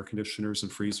gases in air conditioners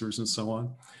and freezers and so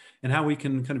on, and how we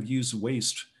can kind of use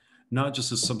waste not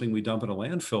just as something we dump in a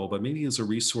landfill, but maybe as a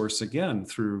resource again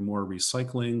through more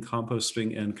recycling,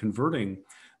 composting, and converting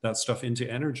that stuff into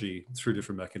energy through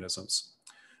different mechanisms.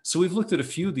 So we've looked at a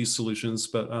few of these solutions,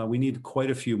 but we need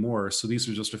quite a few more. So these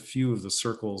are just a few of the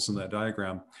circles in that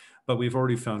diagram, but we've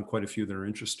already found quite a few that are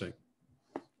interesting.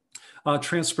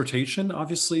 Transportation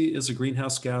obviously is a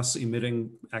greenhouse gas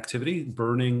emitting activity.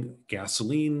 Burning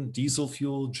gasoline, diesel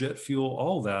fuel, jet fuel,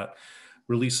 all that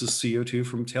releases CO2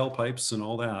 from tailpipes and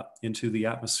all that into the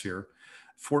atmosphere,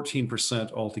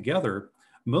 14% altogether.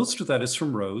 Most of that is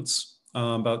from roads.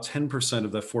 About 10%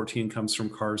 of that 14 comes from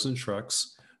cars and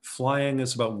trucks. Flying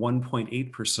is about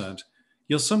 1.8%.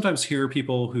 You'll sometimes hear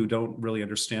people who don't really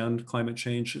understand climate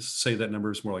change say that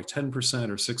number is more like 10%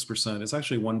 or 6%. It's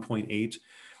actually 1.8.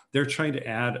 They're trying to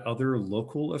add other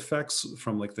local effects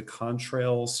from like the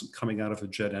contrails coming out of a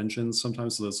jet engine,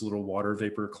 sometimes those little water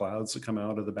vapor clouds that come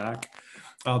out of the back.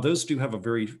 Those do have a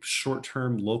very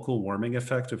short-term local warming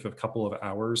effect of a couple of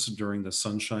hours during the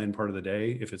sunshine part of the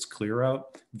day, if it's clear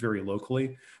out, very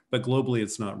locally, but globally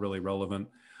it's not really relevant.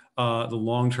 The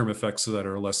long-term effects of that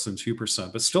are less than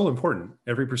 2%, but still important.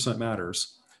 Every percent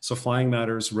matters. So flying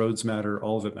matters, roads matter,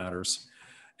 all of it matters.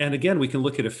 And again, we can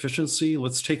look at efficiency.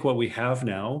 Let's take what we have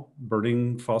now,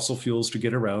 burning fossil fuels to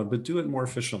get around, but do it more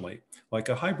efficiently, like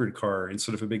a hybrid car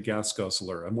instead of a big gas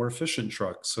guzzler, a more efficient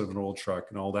truck instead of an old truck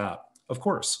and all that, of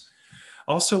course.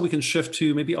 Also, we can shift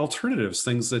to maybe alternatives,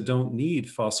 things that don't need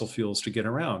fossil fuels to get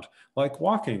around, like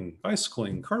walking,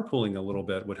 bicycling, carpooling a little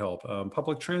bit would help,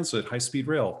 public transit, high-speed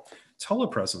rail,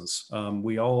 telepresence.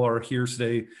 We all are here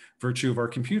today virtue of our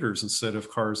computers instead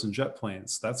of cars and jet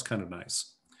planes. That's kind of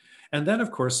nice. And then,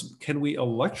 of course, can we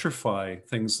electrify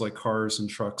things like cars and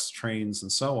trucks, trains,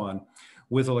 and so on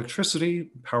with electricity,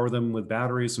 power them with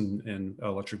batteries and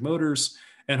electric motors,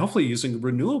 and hopefully using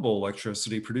renewable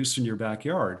electricity produced in your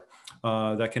backyard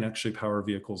that can actually power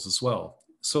vehicles as well.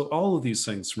 So all of these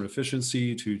things from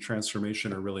efficiency to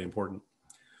transformation are really important.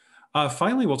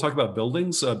 Finally, we'll talk about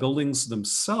buildings. Buildings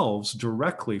themselves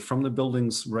directly from the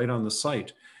buildings right on the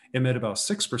site emit about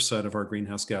 6% of our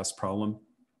greenhouse gas problem.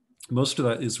 Most of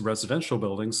that is residential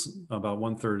buildings, about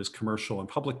 1/3 is commercial and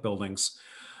public buildings.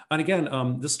 And again,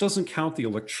 this doesn't count the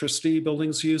electricity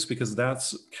buildings use because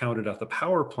that's counted at the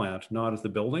power plant, not at the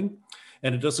building.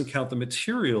 And it doesn't count the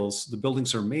materials the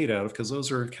buildings are made out of because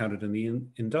those are counted in the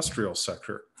industrial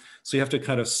sector. So you have to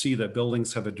kind of see that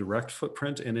buildings have a direct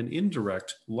footprint and an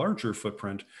indirect, larger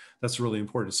footprint. That's really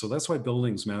important. So that's why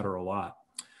buildings matter a lot.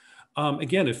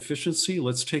 Again, efficiency,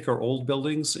 let's take our old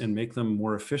buildings and make them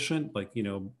more efficient, like,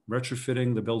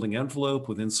 retrofitting the building envelope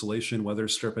with insulation, weather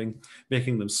stripping,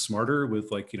 making them smarter with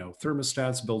like,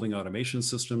 thermostats, building automation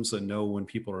systems that know when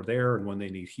people are there and when they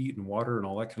need heat and water and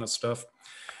all that kind of stuff,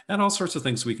 and all sorts of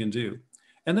things we can do.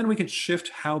 And then we can shift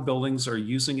how buildings are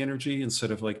using energy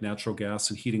instead of like natural gas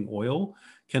and heating oil.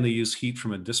 Can they use heat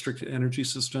from a district energy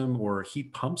system or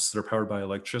heat pumps that are powered by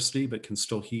electricity, but can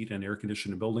still heat and air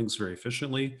condition buildings very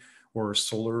efficiently, or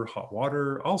solar, hot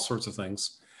water, all sorts of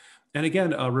things. And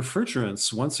again,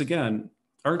 refrigerants, once again,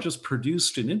 aren't just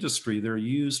produced in industry, they're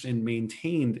used and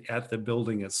maintained at the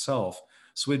building itself.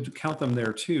 So we'd count them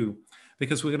there too,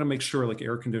 because we're gonna make sure like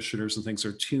air conditioners and things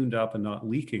are tuned up and not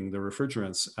leaking the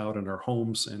refrigerants out in our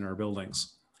homes and our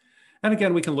buildings. And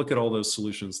again, we can look at all those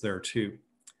solutions there too.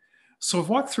 So I've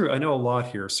walked through, I know a lot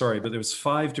here, sorry, but there's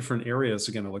 5 different areas.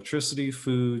 Again, electricity,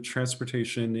 food,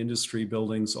 transportation, industry,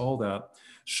 buildings, all that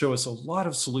show us a lot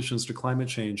of solutions to climate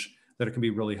change that can be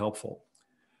really helpful.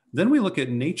 Then we look at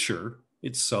nature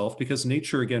itself, because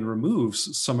nature again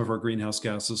removes some of our greenhouse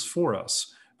gases for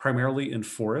us, primarily in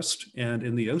forest and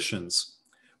in the oceans.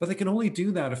 But they can only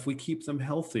do that if we keep them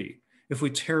healthy. If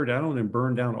we tear down and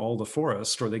burn down all the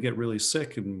forest, or they get really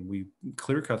sick and we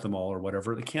clear cut them all or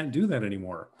whatever, they can't do that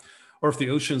anymore. Or if the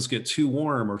oceans get too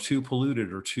warm or too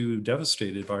polluted or too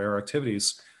devastated by our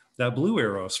activities, that blue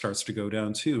arrow starts to go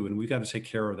down too, and we've got to take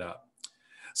care of that.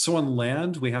 So on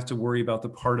land, we have to worry about the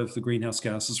part of the greenhouse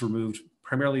gases removed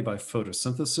primarily by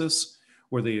photosynthesis,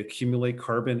 where they accumulate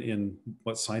carbon in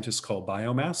what scientists call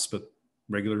biomass, but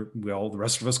the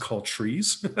rest of us call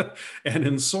trees, and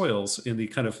in soils, in the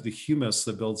kind of the humus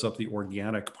that builds up the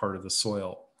organic part of the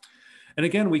soil. And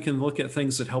again, we can look at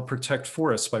things that help protect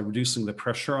forests by reducing the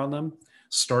pressure on them,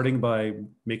 starting by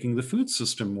making the food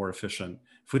system more efficient.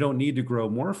 If we don't need to grow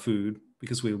more food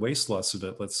because we waste less of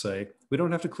it, let's say, we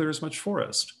don't have to clear as much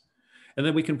forest. And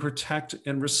then we can protect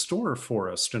and restore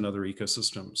forest and other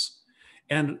ecosystems.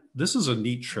 And this is a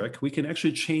neat trick. We can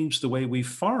actually change the way we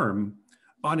farm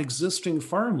on existing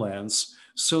farmlands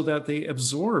so that they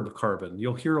absorb carbon.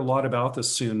 You'll hear a lot about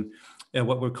this soon in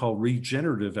what we call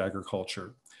regenerative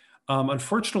agriculture.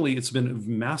 Unfortunately, it's been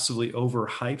massively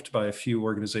overhyped by a few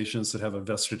organizations that have a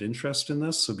vested interest in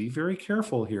this, so be very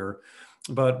careful here.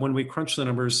 But when we crunch the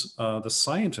numbers, the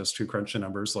scientists who crunch the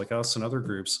numbers, like us and other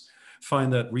groups,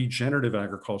 find that regenerative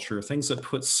agriculture, things that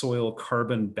put soil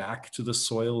carbon back to the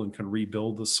soil and can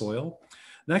rebuild the soil,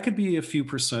 that could be a few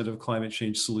percent of climate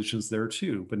change solutions there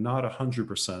too, but not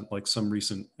 100% like some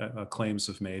recent claims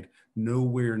have made,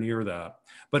 nowhere near that.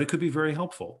 But it could be very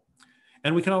helpful.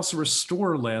 And we can also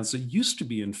restore lands that used to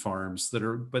be in farms that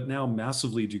are, but now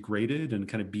massively degraded and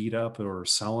kind of beat up or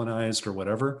salinized or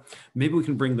whatever. Maybe we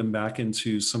can bring them back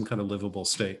into some kind of livable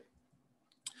state.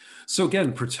 So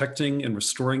again, protecting and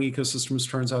restoring ecosystems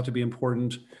turns out to be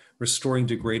important, restoring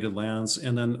degraded lands,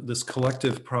 and then this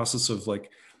collective process of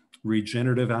like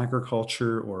regenerative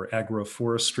agriculture or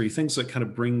agroforestry, things that kind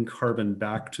of bring carbon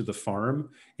back to the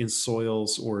farm in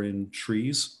soils or in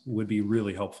trees would be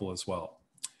really helpful as well.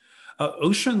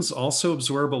 Oceans also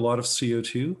absorb a lot of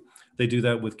CO2. They do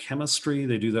that with chemistry,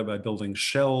 they do that by building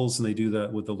shells, and they do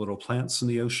that with the little plants in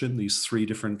the ocean, these three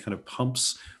different kind of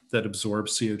pumps that absorb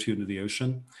CO2 into the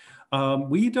ocean.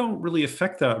 We don't really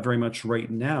affect that very much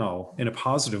right now in a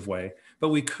positive way, but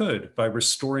we could by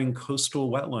restoring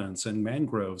coastal wetlands, and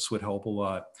mangroves would help a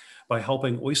lot, by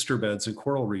helping oyster beds and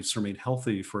coral reefs remain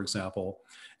healthy, for example,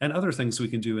 and other things we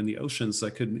can do in the oceans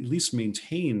that could at least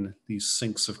maintain these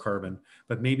sinks of carbon,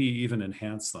 but maybe even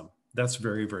enhance them. That's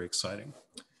very, very exciting.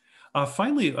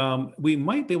 Finally, we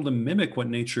might be able to mimic what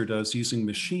nature does using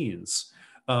machines.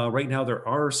 Right now, there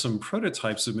are some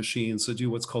prototypes of machines that do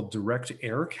what's called direct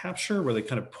air capture, where they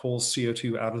kind of pull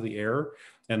CO2 out of the air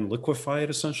and liquefy it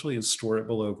essentially and store it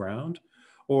below ground.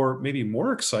 Or maybe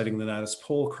more exciting than that is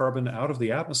pull carbon out of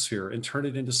the atmosphere and turn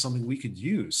it into something we could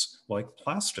use, like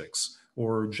plastics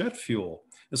or jet fuel.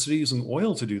 Instead of using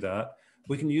oil to do that,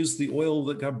 we can use the oil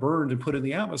that got burned and put in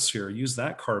the atmosphere, use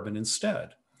that carbon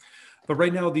instead. But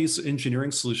right now, these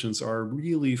engineering solutions are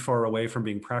really far away from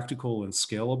being practical and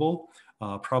scalable,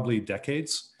 probably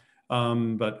decades.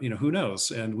 But who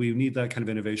knows? And we need that kind of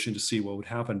innovation to see what would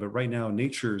happen. But right now,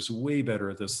 nature is way better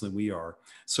at this than we are.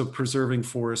 So preserving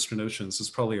forests and oceans is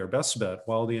probably our best bet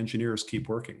while the engineers keep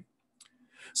working.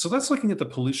 So that's looking at the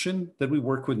pollution that we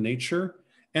work with nature.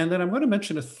 And then I'm going to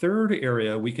mention a third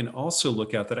area we can also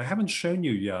look at that I haven't shown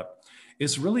you yet.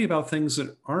 Is really about things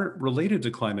that aren't related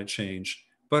to climate change,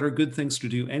 but are good things to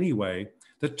do anyway,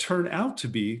 that turn out to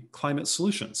be climate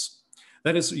solutions.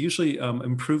 That is usually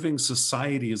improving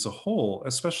society as a whole,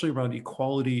 especially around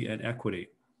equality and equity.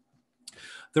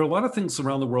 There are a lot of things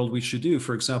around the world we should do.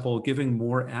 For example, giving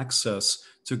more access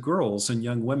to girls and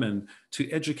young women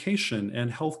to education and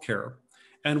healthcare.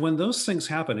 And when those things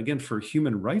happen, again, for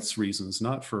human rights reasons,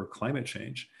 not for climate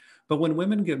change, but when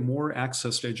women get more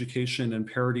access to education and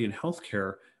parity in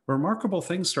healthcare, remarkable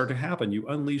things start to happen. You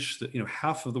unleash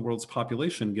half of the world's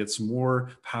population gets more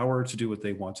power to do what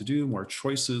they want to do, more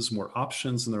choices, more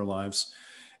options in their lives.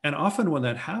 And often when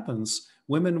that happens,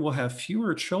 women will have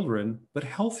fewer children, but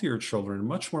healthier children,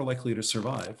 much more likely to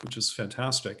survive, which is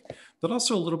fantastic, but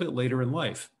also a little bit later in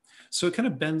life. So it kind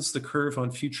of bends the curve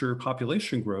on future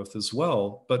population growth as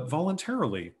well, but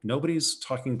voluntarily. Nobody's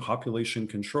talking population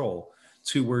control,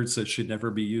 two words that should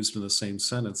never be used in the same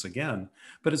sentence again,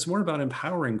 but it's more about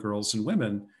empowering girls and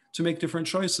women to make different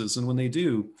choices. And when they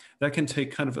do, that can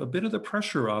take kind of a bit of the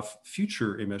pressure off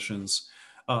future emissions,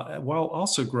 while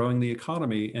also growing the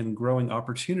economy and growing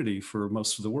opportunity for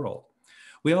most of the world.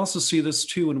 We also see this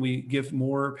too when we give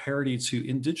more parity to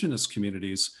indigenous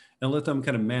communities and let them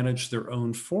kind of manage their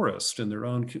own forest and their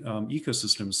own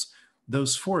ecosystems.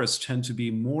 Those forests tend to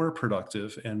be more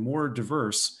productive and more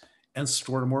diverse and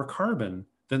store more carbon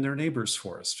than their neighbor's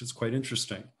forest. It's quite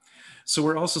interesting. So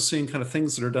we're also seeing kind of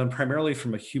things that are done primarily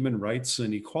from a human rights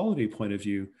and equality point of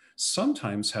view,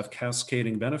 sometimes have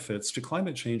cascading benefits to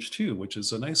climate change too, which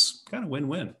is a nice kind of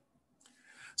win-win.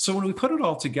 So when we put it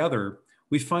all together,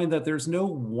 we find that there's no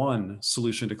one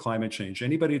solution to climate change.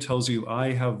 Anybody who tells you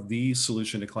I have the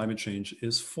solution to climate change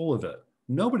is full of it.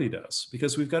 Nobody does,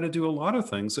 because we've got to do a lot of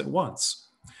things at once.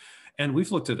 And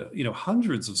we've looked at,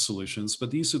 hundreds of solutions,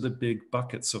 but these are the big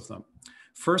buckets of them.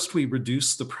 First, we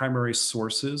reduce the primary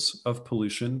sources of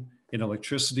pollution in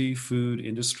electricity, food,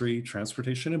 industry,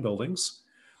 transportation, and buildings.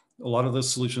 A lot of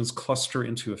those solutions cluster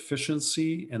into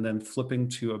efficiency and then flipping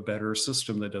to a better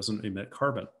system that doesn't emit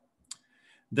carbon.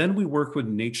 Then we work with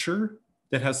nature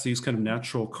that has these kind of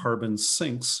natural carbon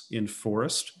sinks in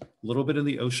forest, a little bit in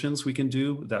the oceans we can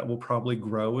do. That will probably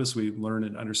grow as we learn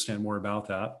and understand more about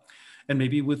that. And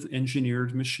maybe with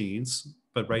engineered machines,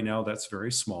 but right now that's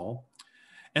very small.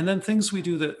 And then things we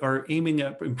do that are aiming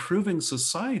at improving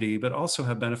society, but also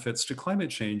have benefits to climate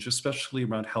change, especially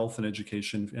around health and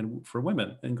education and for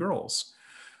women and girls.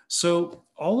 So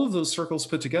all of those circles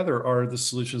put together are the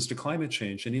solutions to climate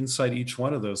change. And inside each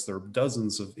one of those, there are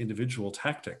dozens of individual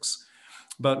tactics.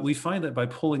 But we find that by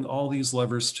pulling all these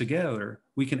levers together,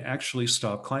 we can actually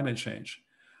stop climate change.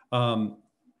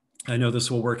 I know this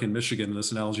will work in Michigan.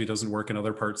 This analogy doesn't work in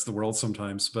other parts of the world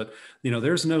sometimes, but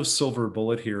there's no silver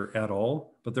bullet here at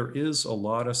all, but there is a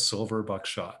lot of silver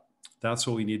buckshot. That's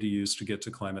what we need to use to get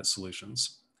to climate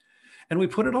solutions. And we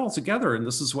put it all together, and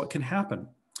this is what can happen.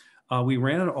 We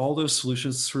ran all those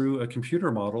solutions through a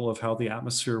computer model of how the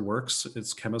atmosphere works,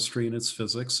 its chemistry and its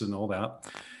physics and all that.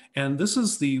 And this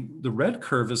is the red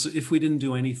curve is if we didn't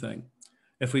do anything.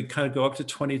 If we kind of go up to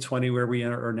 2020 where we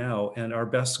are now and our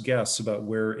best guess about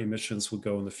where emissions would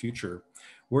go in the future,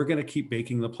 we're going to keep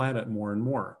baking the planet more and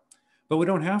more. But we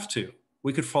don't have to.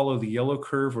 We could follow the yellow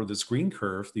curve or this green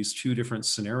curve, these two different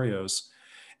scenarios,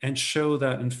 and show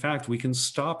that in fact we can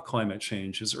stop climate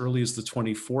change as early as the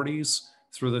 2040s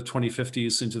through the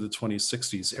 2050s into the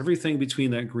 2060s. Everything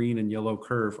between that green and yellow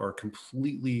curve are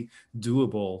completely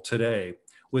doable today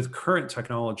with current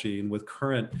technology and with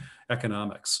current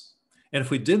economics. And if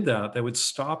we did that, that would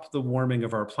stop the warming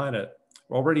of our planet.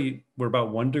 Already, we're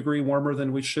about 1 degree warmer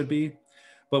than we should be,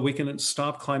 but we can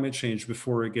stop climate change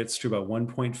before it gets to about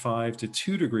 1.5 to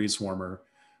 2 degrees warmer.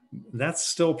 That's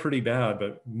still pretty bad,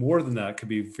 but more than that could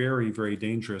be very, very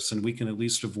dangerous, and we can at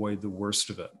least avoid the worst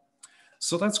of it.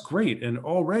 So that's great. And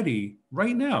already,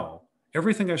 right now,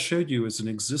 everything I showed you is an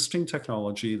existing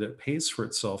technology that pays for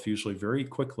itself usually very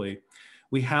quickly.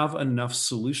 We have enough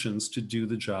solutions to do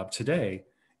the job today.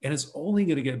 And it's only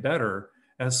going to get better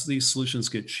as these solutions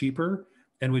get cheaper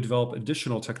and we develop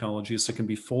additional technologies that can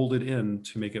be folded in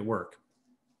to make it work.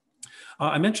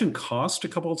 I mentioned cost a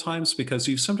couple of times because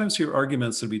you sometimes hear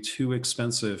arguments that would be too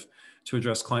expensive to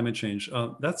address climate change.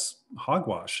 That's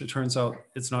hogwash. It turns out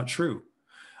it's not true.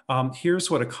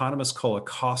 Here's what economists call a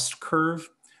cost curve,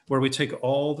 where we take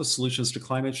all the solutions to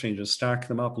climate change and stack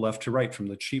them up left to right from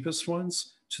the cheapest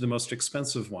ones to the most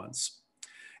expensive ones.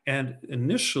 And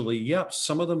initially, yep,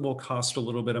 some of them will cost a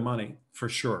little bit of money for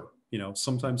sure.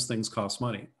 Sometimes things cost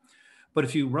money. But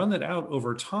if you run that out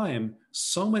over time,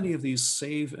 so many of these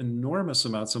save enormous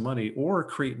amounts of money or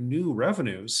create new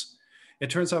revenues. It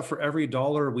turns out for every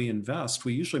dollar we invest,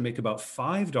 we usually make about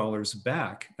 $5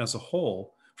 back as a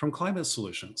whole from climate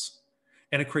solutions.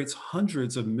 And it creates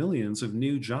hundreds of millions of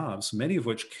new jobs, many of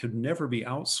which could never be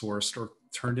outsourced or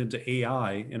turned into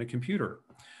AI in a computer.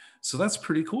 So that's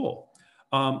pretty cool.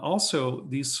 Also,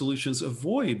 these solutions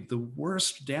avoid the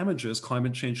worst damages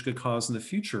climate change could cause in the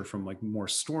future from like more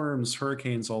storms,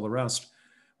 hurricanes, all the rest,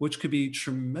 which could be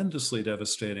tremendously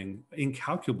devastating,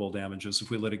 incalculable damages if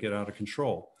we let it get out of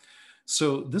control.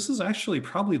 So this is actually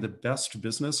probably the best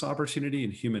business opportunity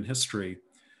in human history.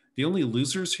 The only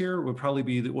losers here would probably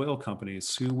be the oil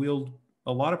companies who wield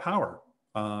a lot of power.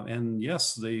 And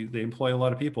yes, they employ a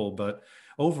lot of people, but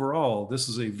overall, this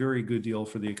is a very good deal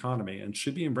for the economy and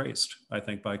should be embraced, I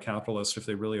think, by capitalists if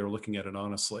they really are looking at it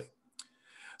honestly.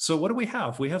 So what do we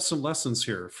have? We have some lessons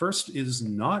here. First, it is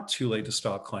not too late to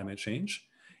stop climate change.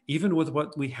 Even with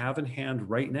what we have in hand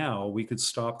right now, we could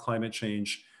stop climate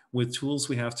change with tools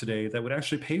we have today that would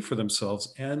actually pay for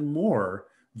themselves and more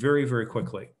very, very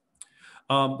quickly.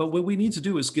 But what we need to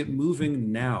do is get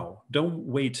moving now. Don't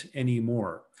wait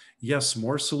anymore. Yes,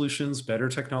 more solutions, better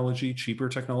technology, cheaper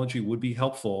technology would be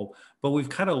helpful, but we've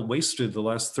kind of wasted the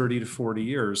last 30 to 40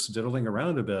 years diddling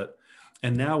around a bit.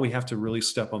 And now we have to really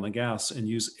step on the gas and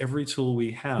use every tool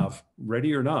we have,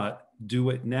 ready or not, do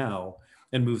it now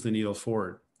and move the needle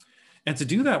forward. And to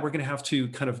do that, we're going to have to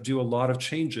kind of do a lot of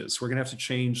changes. We're going to have to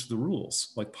change the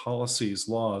rules, like policies,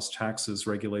 laws, taxes,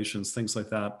 regulations, things like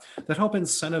that, that help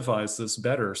incentivize this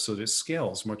better so that it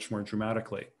scales much more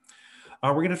dramatically.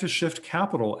 We're going to have to shift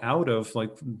capital out of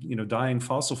dying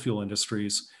fossil fuel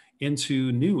industries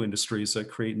into new industries that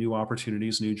create new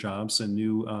opportunities, new jobs, and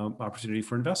new opportunity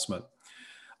for investment.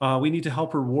 We need to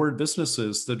help reward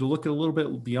businesses that look a little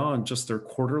bit beyond just their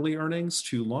quarterly earnings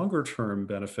to longer term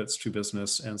benefits to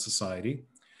business and society.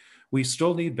 We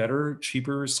still need better,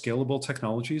 cheaper, scalable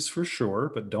technologies for sure,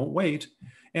 but don't wait.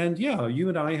 And yeah, you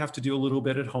and I have to do a little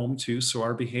bit at home too, so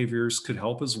our behaviors could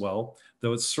help as well,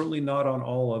 though it's certainly not on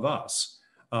all of us.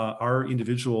 Our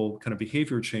individual kind of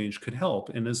behavior change could help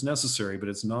and is necessary, but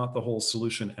it's not the whole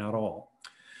solution at all.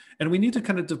 And we need to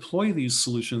kind of deploy these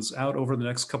solutions out over the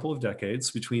next couple of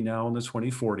decades between now and the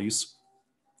 2040s.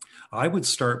 I would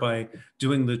start by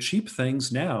doing the cheap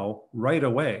things now, right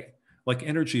away, like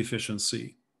energy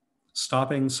efficiency,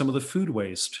 stopping some of the food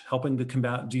waste, helping to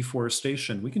combat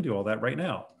deforestation. We can do all that right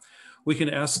now. We can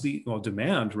ask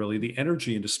demand really the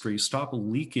energy industry stop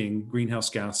leaking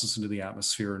greenhouse gases into the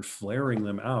atmosphere and flaring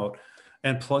them out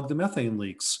and plug the methane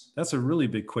leaks. That's a really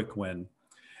big quick win.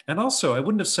 And also, I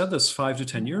wouldn't have said this 5 to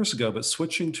 10 years ago, but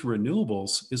switching to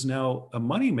renewables is now a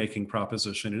money-making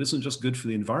proposition. It isn't just good for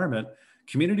the environment.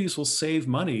 Communities will save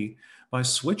money by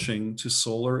switching to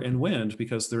solar and wind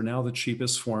because they're now the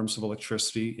cheapest forms of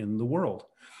electricity in the world.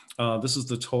 This is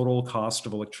the total cost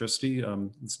of electricity.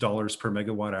 It's dollars per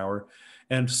megawatt hour.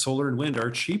 And solar and wind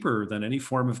are cheaper than any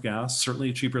form of gas,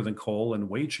 certainly cheaper than coal, and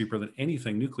way cheaper than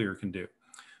anything nuclear can do.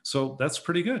 So that's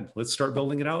pretty good. Let's start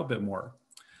building it out a bit more.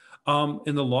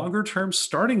 In the longer term,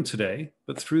 starting today,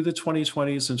 but through the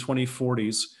 2020s and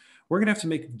 2040s, we're going to have to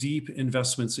make deep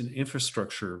investments in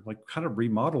infrastructure, like kind of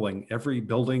remodeling every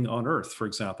building on Earth, for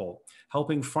example,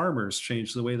 helping farmers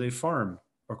change the way they farm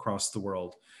across the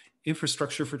world,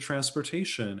 infrastructure for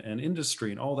transportation and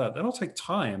industry and all that. That'll take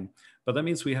time, but that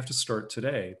means we have to start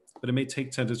today. But it may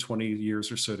take 10 to 20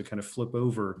 years or so to kind of flip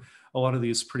over a lot of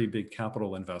these pretty big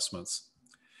capital investments.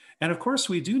 And of course,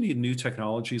 we do need new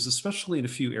technologies, especially in a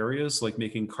few areas like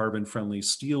making carbon-friendly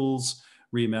steels,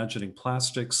 reimagining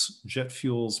plastics, jet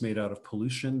fuels made out of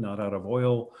pollution, not out of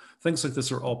oil. Things like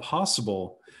this are all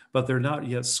possible, but they're not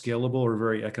yet scalable or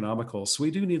very economical. So we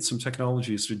do need some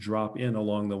technologies to drop in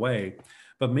along the way,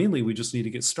 but mainly we just need to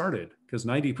get started because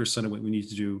 90% of what we need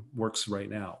to do works right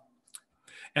now.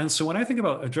 And so when I think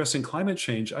about addressing climate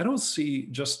change, I don't see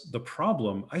just the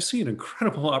problem, I see an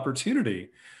incredible opportunity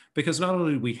because not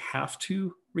only do we have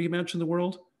to reimagine the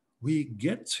world, we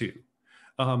get to.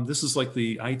 This is like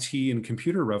the IT and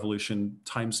computer revolution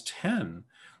times 10.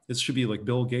 This should be like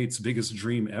Bill Gates' biggest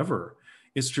dream ever,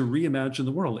 is to reimagine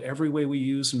the world, every way we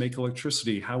use and make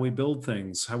electricity, how we build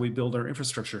things, how we build our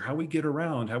infrastructure, how we get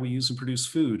around, how we use and produce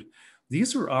food.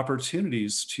 These are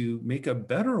opportunities to make a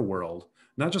better world,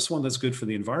 not just one that's good for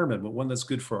the environment, but one that's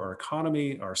good for our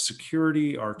economy, our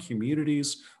security, our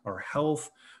communities, our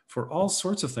health, for all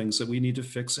sorts of things that we need to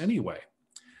fix anyway.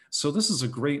 So this is a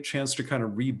great chance to kind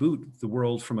of reboot the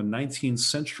world from a 19th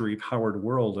century powered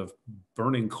world of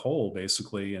burning coal,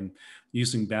 basically, and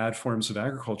using bad forms of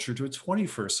agriculture to a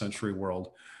 21st century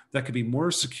world that could be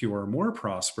more secure, more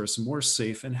prosperous, more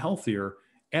safe and healthier,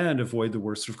 and avoid the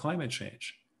worst of climate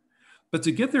change. But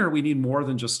to get there, we need more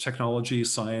than just technology,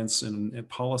 science, and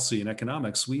policy and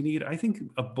economics. We need, I think,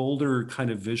 a bolder kind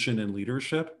of vision and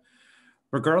leadership.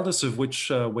 Regardless of which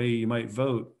way you might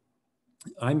vote,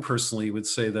 I personally would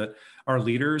say that our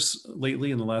leaders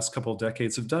lately in the last couple of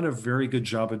decades have done a very good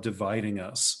job of dividing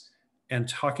us and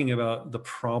talking about the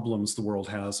problems the world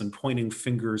has and pointing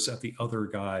fingers at the other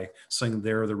guy, saying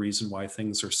they're the reason why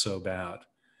things are so bad.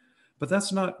 But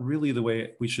that's not really the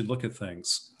way we should look at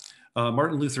things.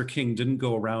 Martin Luther King didn't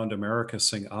go around America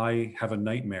saying, I have a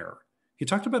nightmare. He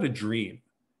talked about a dream.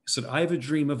 He said, I have a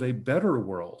dream of a better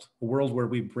world, a world where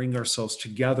we bring ourselves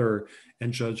together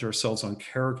and judge ourselves on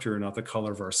character, not the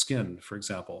color of our skin, for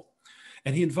example.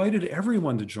 And he invited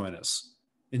everyone to join us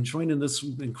and join in this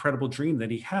incredible dream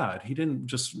that he had. He didn't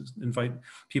just invite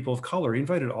people of color, he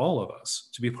invited all of us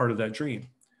to be part of that dream.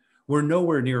 We're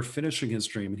nowhere near finishing his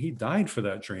dream, and he died for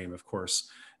that dream, of course.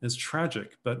 It's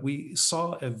tragic, but we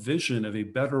saw a vision of a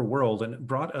better world and it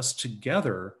brought us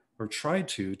together, or tried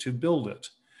to build it.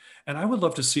 And I would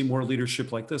love to see more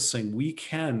leadership like this saying we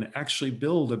can actually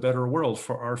build a better world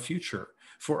for our future,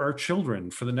 for our children,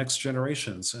 for the next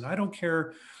generations. And I don't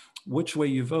care which way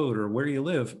you vote or where you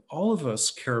live, all of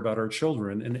us care about our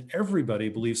children and everybody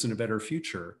believes in a better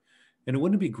future. And it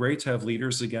wouldn't it be great to have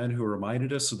leaders again who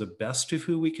reminded us of the best of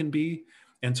who we can be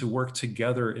and to work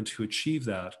together and to achieve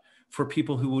that for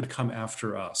people who would come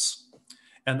after us.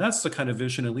 And that's the kind of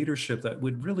vision and leadership that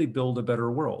would really build a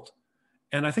better world.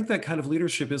 And I think that kind of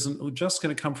leadership isn't just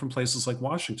going to come from places like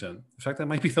Washington. In fact, that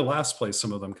might be the last place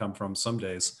some of them come from some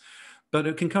days. But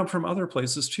it can come from other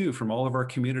places too, from all of our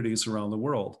communities around the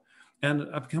world. And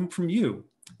it come from you.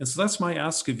 And so that's my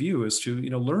ask of you, is to,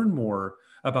 learn more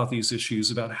about these issues,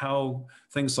 about how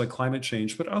things like climate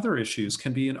change, but other issues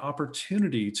can be an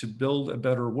opportunity to build a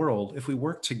better world if we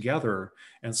work together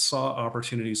and saw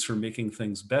opportunities for making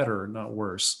things better, not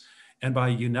worse, and by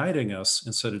uniting us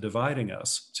instead of dividing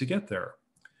us to get there.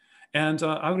 And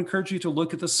I would encourage you to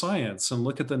look at the science and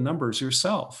look at the numbers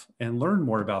yourself and learn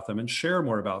more about them and share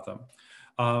more about them.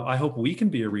 I hope we can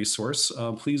be a resource.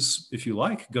 Please, if you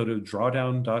like, go to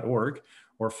drawdown.org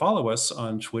or follow us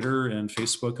on Twitter and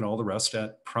Facebook and all the rest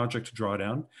at Project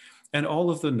Drawdown. And all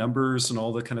of the numbers and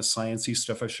all the kind of sciencey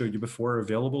stuff I showed you before are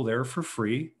available there for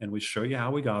free. And we show you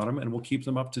how we got them, and we'll keep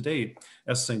them up to date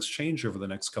as things change over the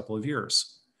next couple of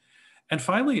years. And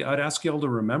finally, I'd ask you all to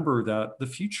remember that the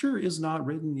future is not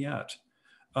written yet.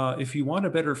 If you want a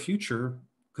better future,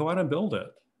 go out and build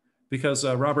it. Because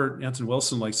Robert Anton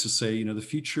Wilson likes to say, the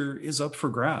future is up for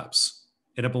grabs,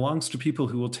 and it belongs to people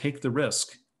who will take the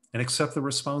risk and accept the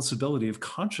responsibility of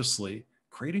consciously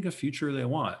creating a future they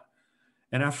want.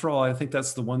 And after all, I think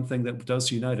that's the one thing that does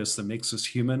unite us, that makes us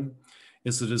human,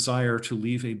 is the desire to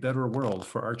leave a better world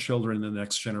for our children and the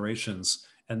next generations.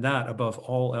 And that, above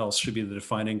all else, should be the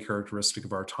defining characteristic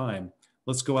of our time.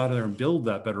 Let's go out there and build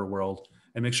that better world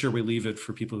and make sure we leave it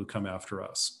for people who come after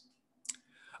us.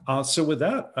 So with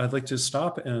that, I'd like to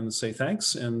stop and say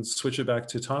thanks and switch it back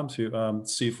to Tom to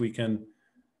see if we can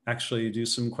actually do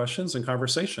some questions and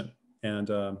conversation, and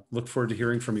look forward to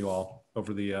hearing from you all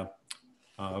over the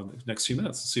next few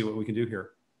minutes and see what we can do here.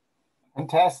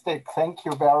 Fantastic. Thank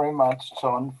you very much,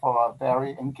 John, for a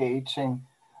very engaging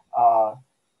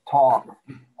talk.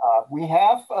 We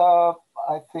have,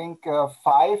 I think,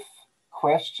 5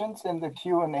 questions in the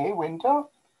Q&A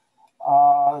window.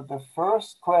 The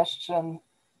first question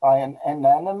by an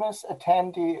anonymous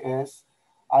attendee is,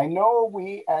 I know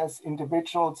we as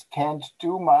individuals can't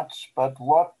do much, but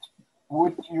what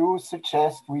would you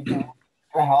suggest we do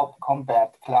to help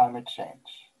combat climate change?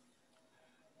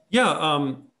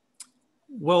 Yeah,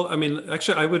 well, I mean,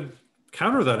 actually, I would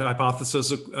counter that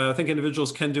hypothesis. I think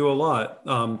individuals can do a lot,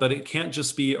 but it can't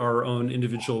just be our own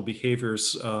individual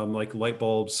behaviors, like light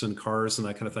bulbs and cars and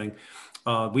that kind of thing.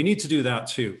 We need to do that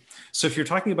too. So if you're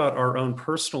talking about our own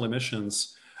personal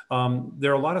emissions,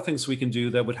 there are a lot of things we can do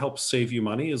that would help save you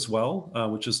money as well,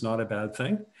 which is not a bad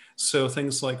thing. So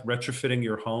things like retrofitting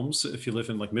your homes. If you live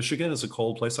in like Michigan, it's a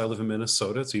cold place. I live in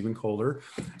Minnesota, it's even colder.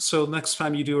 So next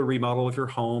time you do a remodel of your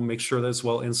home, make sure that it's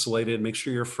well insulated, make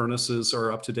sure your furnaces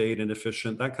are up to date and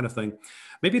efficient, that kind of thing.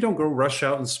 Maybe don't go rush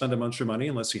out and spend a bunch of money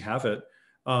unless you have it.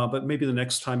 But maybe the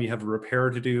next time you have a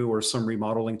repair to do or some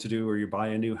remodeling to do, or you buy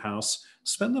a new house,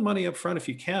 spend the money up front if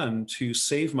you can to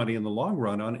save money in the long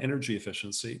run on energy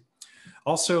efficiency.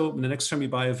 Also, the next time you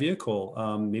buy a vehicle,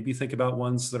 maybe think about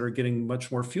ones that are getting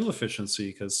much more fuel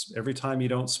efficiency, because every time you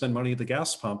don't spend money at the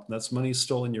gas pump, that's money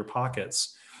still in your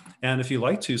pockets. And if you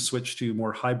like to switch to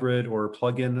more hybrid or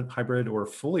plug-in hybrid or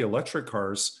fully electric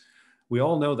cars, we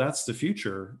all know that's the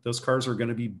future. Those cars are going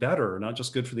to be better, not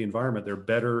just good for the environment, they're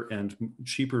better and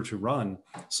cheaper to run.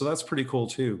 So that's pretty cool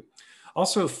too.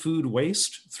 Also, food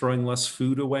waste, throwing less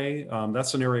food away.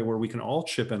 That's an area where we can all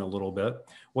chip in a little bit,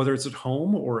 whether it's at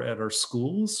home or at our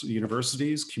schools,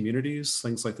 universities, communities,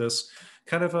 things like this.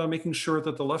 Kind of making sure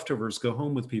that the leftovers go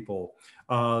home with people,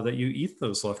 that you eat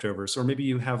those leftovers, or maybe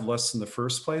you have less in the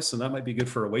first place, and that might be good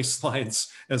for waistlines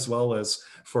as well as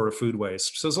for food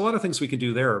waste. So there's a lot of things we can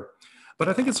do there. But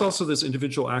I think it's also this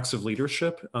individual acts of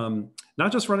leadership,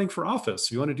 not just running for office.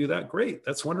 If you want to do that, great,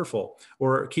 that's wonderful.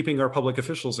 Or keeping our public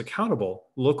officials accountable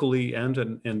locally and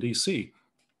in DC,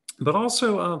 but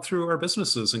also through our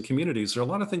businesses and communities. There are a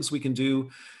lot of things we can do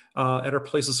at our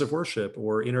places of worship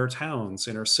or in our towns,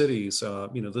 in our cities,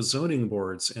 the zoning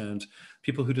boards and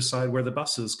people who decide where the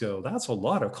buses go. That's a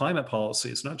lot of climate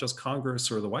policies, not just Congress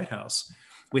or the White House.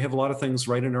 We have a lot of things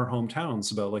right in our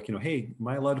hometowns about like, hey, am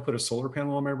I allowed to put a solar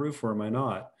panel on my roof or am I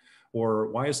not? Or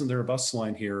why isn't there a bus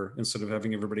line here instead of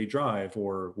having everybody drive?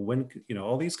 Or when,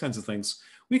 all these kinds of things.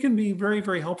 We can be very,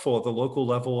 very helpful at the local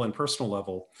level and personal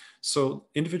level. So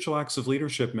individual acts of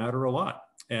leadership matter a lot.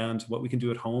 And what we can do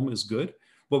at home is good.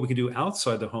 What we can do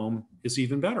outside the home is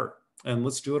even better. And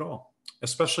let's do it all,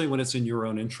 especially when it's in your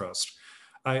own interest.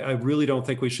 I really don't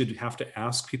think we should have to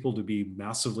ask people to be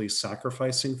massively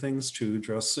sacrificing things to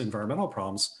address environmental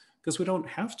problems, because we don't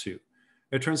have to.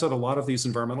 It turns out a lot of these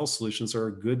environmental solutions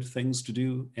are good things to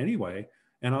do anyway,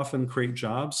 and often create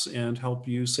jobs and help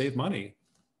you save money.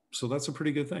 So that's a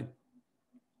pretty good thing.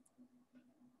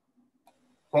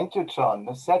 Thank you, John.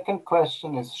 The second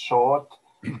question is short.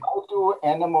 How do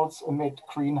animals emit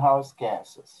greenhouse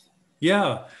gases?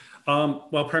 Yeah,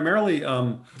 well, primarily,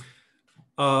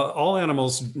 All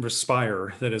animals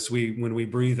respire. That is, when we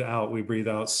breathe out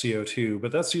CO2,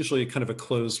 but that's usually kind of a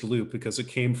closed loop because it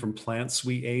came from plants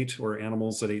we ate or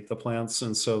animals that ate the plants.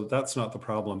 And so that's not the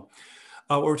problem.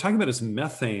 What we're talking about is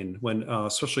methane when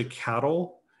especially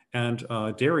cattle and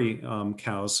dairy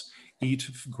cows eat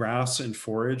grass and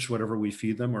forage, whatever we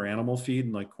feed them, or animal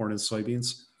feed like corn and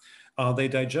soybeans. They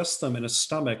digest them in a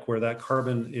stomach where that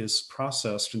carbon is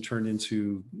processed and turned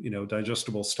into,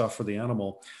 digestible stuff for the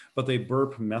animal, but they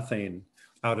burp methane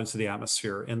out into the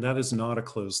atmosphere. And that is not a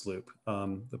closed loop.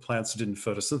 The plants didn't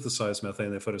photosynthesize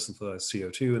methane, they photosynthesized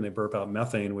CO2 and they burp out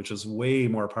methane, which is way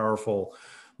more powerful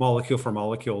molecule for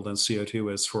molecule than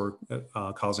CO2 is for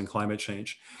causing climate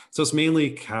change. So it's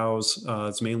mainly cows,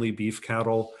 it's mainly beef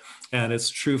cattle, and it's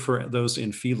true for those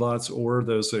in feedlots or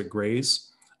those that graze.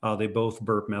 They both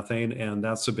burp methane, and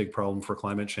that's a big problem for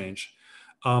climate change.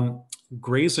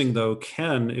 Grazing, though,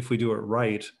 if we do it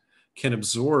right, can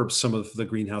absorb some of the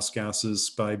greenhouse gases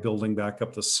by building back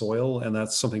up the soil. And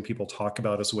that's something people talk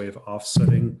about as a way of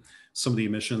offsetting some of the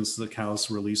emissions the cows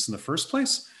release in the first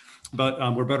place. But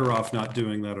we're better off not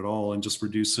doing that at all and just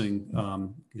reducing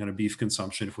kind of beef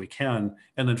consumption if we can,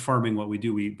 and then farming what we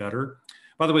do eat better.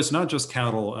 By the way, it's not just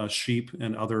cattle, sheep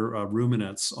and other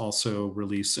ruminants also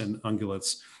release, and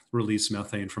ungulates release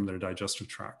methane from their digestive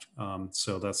tract.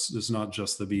 So it's not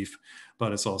just the beef,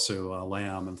 but it's also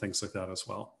lamb and things like that as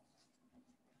well.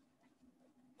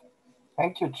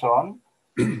 Thank you, John.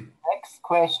 Next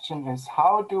question is,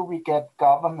 how do we get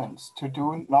governments to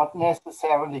do not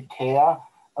necessarily care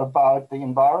about the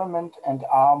environment and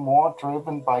are more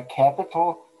driven by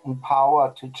capital and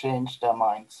power to change their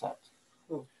mindset?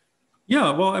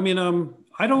 Yeah, well, I mean,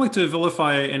 I don't like to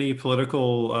vilify any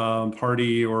political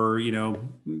party or,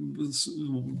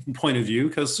 point of view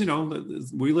because,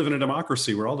 we live in a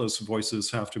democracy where all those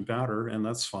voices have to matter, and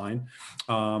that's fine.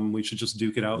 We should just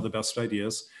duke it out with the best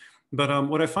ideas. But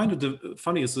what I find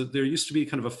funny is that there used to be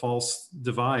kind of a false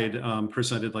divide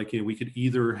presented, like, we could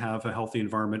either have a healthy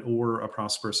environment or a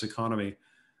prosperous economy.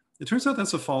 It turns out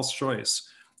that's a false choice.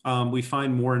 We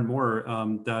find more and more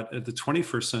that the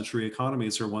 21st century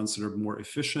economies are ones that are more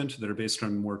efficient, that are based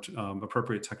on more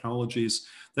appropriate technologies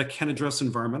that can address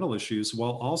environmental issues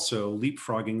while also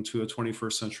leapfrogging to a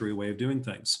 21st century way of doing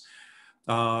things.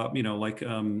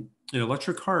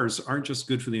 Electric cars aren't just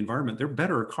good for the environment, they're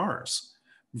better cars.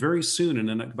 Very soon,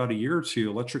 in about a year or two,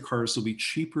 electric cars will be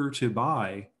cheaper to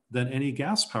buy than any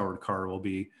gas-powered car will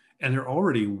be. And they're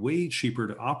already way cheaper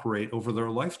to operate over their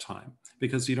lifetime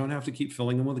because you don't have to keep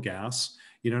filling them with gas.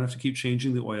 You don't have to keep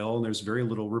changing the oil, and there's very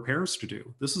little repairs to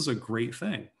do. This is a great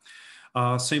thing.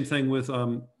 Same thing with,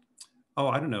 a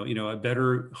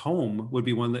better home would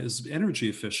be one that is energy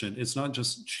efficient. It's not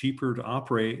just cheaper to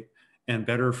operate and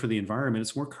better for the environment.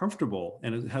 It's more comfortable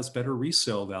and it has better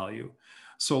resale value.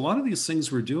 So a lot of these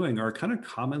things we're doing are kind of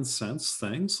common sense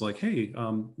things like, hey,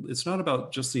 it's not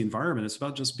about just the environment. It's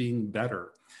about just being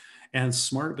better. And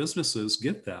smart businesses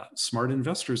get that. Smart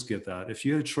investors get that. If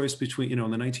you had a choice between,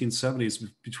 in the 1970s,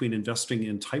 between investing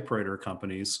in typewriter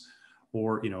companies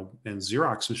or, and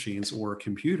Xerox machines or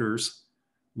computers,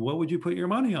 what would you put your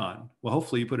money on? Well,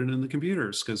 hopefully you put it in the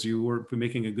computers because you were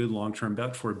making a good long-term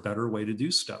bet for a better way to do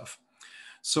stuff.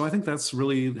 So I think that's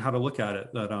really how to look at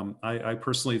it, that I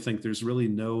personally think there's really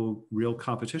no real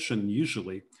competition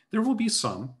usually. There will be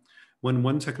some. When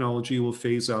one technology will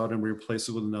phase out and we replace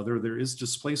it with another, there is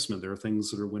displacement. There are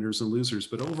things that are winners and losers.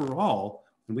 But overall,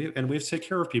 and we have to take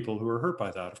care of people who are hurt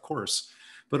by that, of course.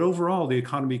 But overall, the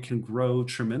economy can grow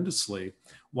tremendously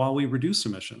while we reduce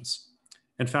emissions.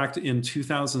 In fact, in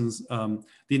 2000, the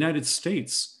United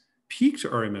States peaked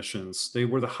our emissions. They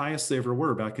were the highest they ever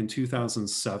were back in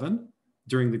 2007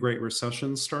 during the Great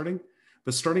Recession starting.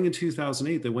 But starting in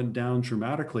 2008, they went down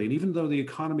dramatically. And even though the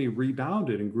economy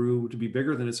rebounded and grew to be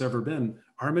bigger than it's ever been,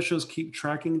 our emissions keep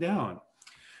tracking down.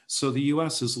 So the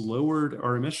US has lowered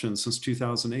our emissions since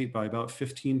 2008 by about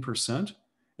 15%,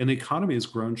 and the economy has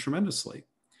grown tremendously.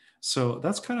 So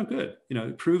that's kind of good.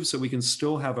 It proves that we can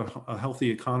still have a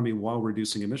healthy economy while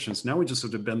reducing emissions. Now we just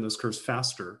have to bend those curves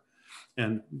faster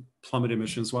and plummet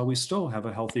emissions while we still have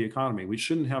a healthy economy. We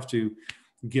shouldn't have to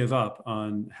give up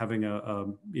on having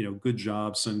good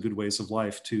jobs and good ways of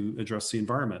life to address the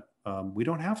environment. We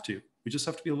don't have to. We just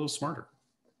have to be a little smarter.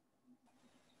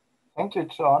 Thank you,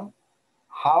 John.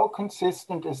 How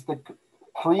consistent is the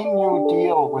Green New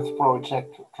Deal with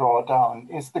Project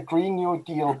Drawdown? Is the Green New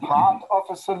Deal part of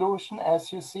a solution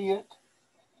as you see it?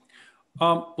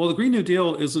 Well, the Green New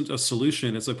Deal isn't a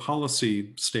solution. It's a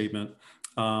policy statement.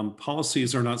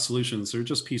 Policies are not solutions. They're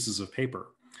just pieces of paper.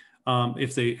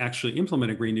 if they actually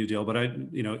implement a Green New Deal. But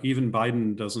even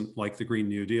Biden doesn't like the Green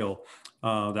New Deal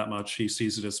that much. He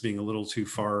sees it as being a little too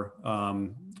far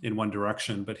in one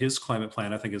direction. But his climate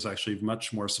plan, I think, is actually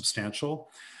much more substantial.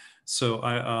 So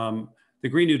the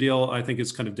Green New Deal, I think,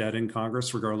 is kind of dead in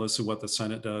Congress, regardless of what the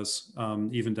Senate does.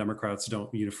 Even Democrats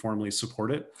don't uniformly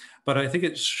support it. But I think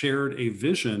it shared a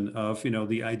vision of,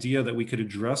 the idea that we could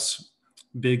address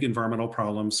big environmental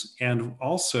problems and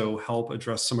also help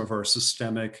address some of our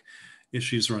systemic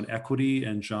issues around equity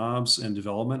and jobs and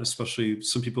development, especially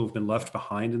some people who've been left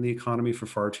behind in the economy for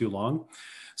far too long.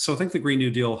 So I think the Green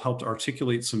New Deal helped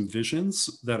articulate some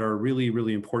visions that are really,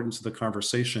 really important to the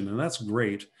conversation, and that's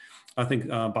great. I think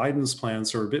Biden's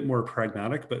plans are a bit more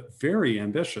pragmatic, but very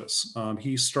ambitious.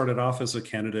 He started off as a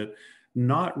candidate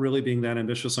not really being that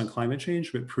ambitious on climate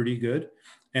change, but pretty good.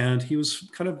 And he was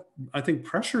kind of, I think,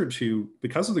 pressured to,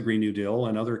 because of the Green New Deal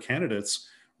and other candidates,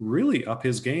 really up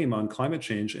his game on climate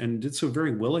change, and did so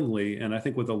very willingly, and I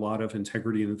think with a lot of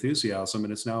integrity and enthusiasm.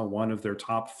 And it's now one of their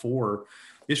top 4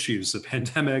 issues: the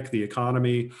pandemic, the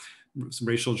economy,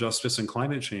 racial justice, and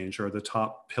climate change are the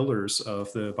top pillars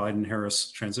of the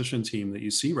Biden-Harris transition team that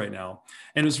you see right now.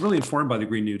 And it was really informed by the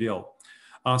Green New Deal.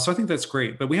 So I think that's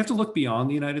great, but we have to look beyond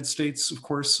the United States, of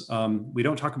course. We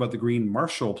don't talk about the Green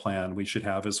Marshall Plan we should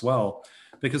have as well,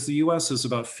 because the US is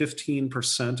about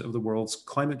 15% of the world's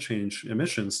climate change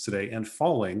emissions today and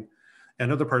falling,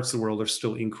 and other parts of the world are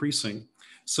still increasing.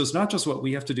 So it's not just what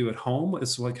we have to do at home,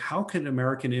 it's like, how can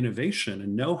American innovation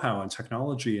and know-how and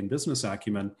technology and business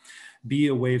acumen be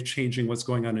a way of changing what's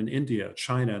going on in India,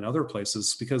 China, and other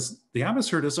places? Because the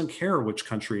atmosphere doesn't care which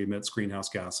country emits greenhouse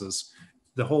gases.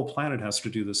 The whole planet has to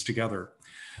do this together.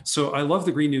 So I love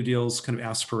the Green New Deal's kind of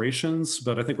aspirations,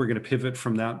 but I think we're going to pivot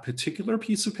from that particular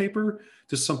piece of paper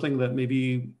to something that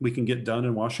maybe we can get done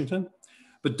in Washington.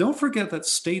 But don't forget that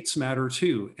states matter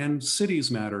too, and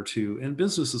cities matter too, and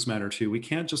businesses matter too. We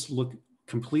can't just look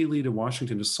completely to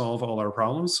Washington to solve all our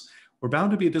problems. We're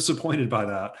bound to be disappointed by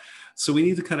that. So we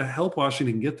need to kind of help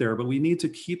Washington get there, but we need to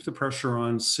keep the pressure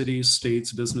on cities,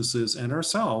 states, businesses, and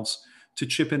ourselves to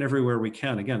chip in everywhere we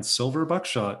can. Again, silver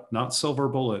buckshot, not silver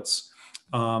bullets.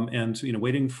 And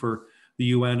waiting for the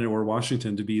UN or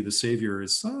Washington to be the savior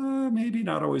is maybe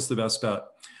not always the best bet.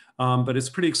 But it's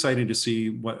pretty exciting to see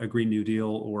what a Green New Deal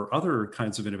or other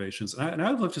kinds of innovations. And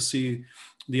I'd love to see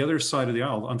the other side of the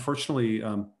aisle. Unfortunately,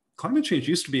 climate change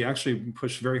used to be actually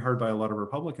pushed very hard by a lot of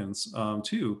Republicans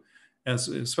too,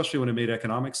 especially when it made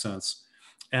economic sense.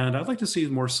 And I'd like to see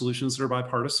more solutions that are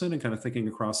bipartisan and kind of thinking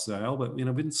across the aisle. But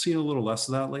we've been seeing a little less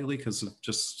of that lately because of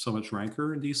just so much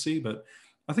rancor in DC. But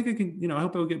I think I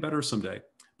hope it will get better someday.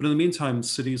 But in the meantime,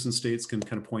 cities and states can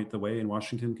kind of point the way, and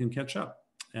Washington can catch up.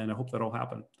 And I hope that'll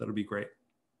happen. That'll be great.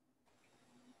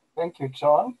 Thank you,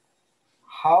 John.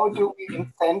 How do we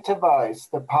incentivize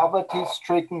the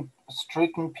poverty-stricken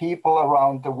people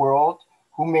around the world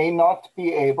who may not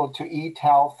be able to eat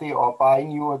healthy or buy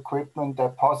new equipment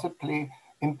that possibly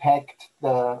impact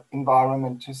the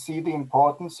environment, to see the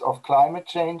importance of climate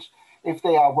change if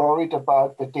they are worried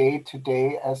about the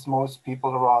day-to-day, as most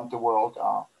people around the world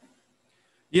are?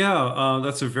 Yeah,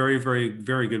 that's a very, very,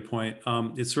 very good point.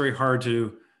 It's very hard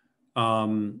to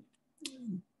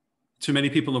many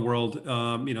people in the world,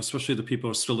 especially the people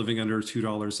who are still living under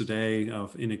 $2 a day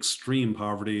in extreme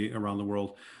poverty around the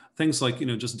world. Things like,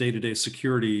 just day-to-day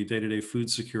security, day-to-day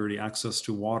food security, access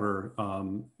to water,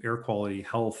 air quality,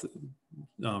 health,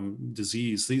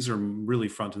 disease. These are really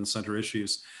front and center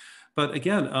issues. But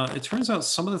again, it turns out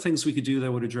some of the things we could do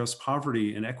that would address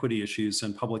poverty and equity issues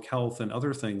and public health and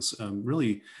other things,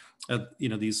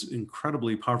 these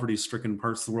incredibly poverty-stricken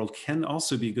parts of the world can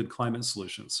also be good climate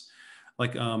solutions.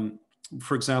 Like,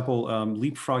 for example,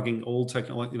 leapfrogging old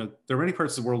technology. There are many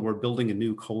parts of the world where building a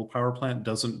new coal power plant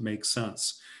doesn't make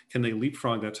sense. Can they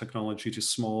leapfrog that technology to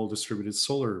small distributed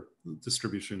solar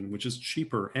distribution, which is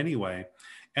cheaper anyway,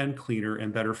 and cleaner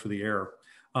and better for the air?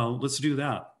 Let's do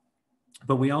that.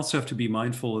 But we also have to be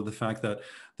mindful of the fact that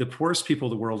the poorest people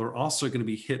of the world are also going to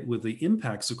be hit with the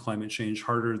impacts of climate change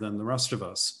harder than the rest of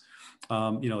us.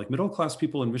 Like middle-class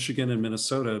people in Michigan and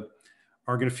Minnesota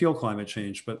are going to feel climate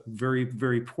change, but very,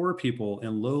 very poor people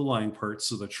in low-lying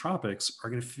parts of the tropics are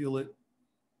going to feel it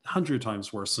 100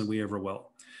 times worse than we ever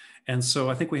will. And so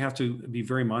I think we have to be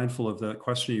very mindful of the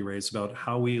question you raised about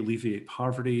how we alleviate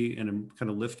poverty and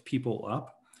kind of lift people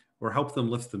up, or help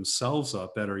them lift themselves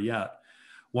up, better yet,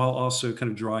 while also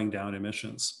kind of drawing down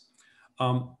emissions.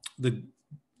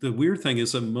 The weird thing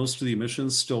is that most of the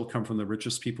emissions still come from the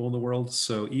richest people in the world.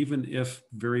 So even if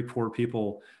very poor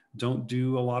people don't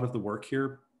do a lot of the work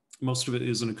here, most of it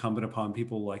is incumbent upon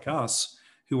people like us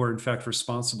who are in fact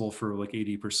responsible for like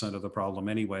 80% of the problem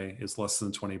anyway, is less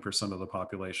than 20% of the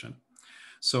population.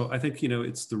 So I think,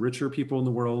 it's the richer people in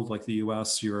the world, like the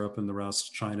US, Europe, and the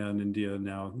rest, China and India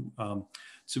now,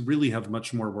 to really have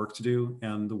much more work to do.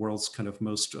 And the world's kind of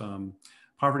most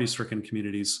poverty-stricken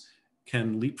communities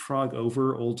can leapfrog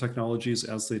over old technologies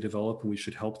as they develop, and we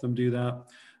should help them do that.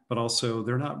 But also,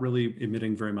 they're not really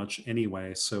emitting very much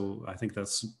anyway. So I think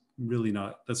that's really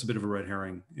not, that's a bit of a red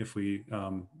herring if we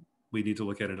need to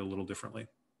look at it a little differently.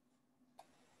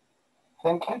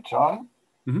 Thank you, John.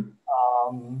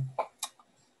 Mm-hmm.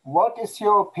 What is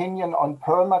your opinion on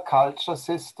permaculture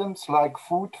systems like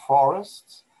food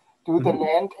forests? Do the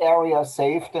land area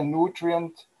save the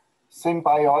nutrient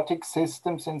symbiotic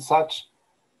systems in such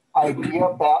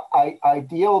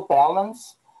ideal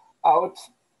balance out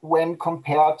when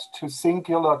compared to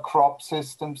singular crop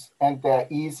systems and their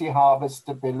easy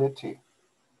harvestability?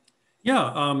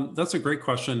 Yeah, that's a great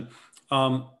question.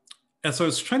 As I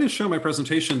was trying to show in my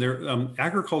presentation there,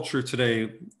 agriculture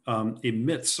today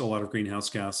emits a lot of greenhouse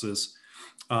gases,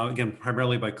 again,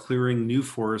 primarily by clearing new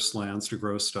forest lands to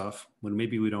grow stuff when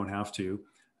maybe we don't have to.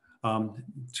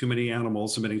 Too many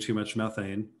animals emitting too much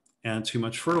methane, and too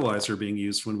much fertilizer being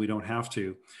used when we don't have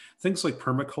to. Things like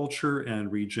permaculture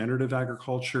and regenerative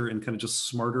agriculture and kind of just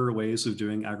smarter ways of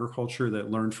doing agriculture that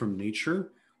learn from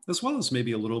nature, as well as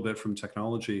maybe a little bit from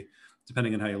technology,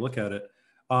 depending on how you look at it,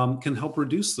 can help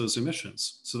reduce those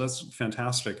emissions. So that's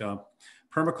fantastic.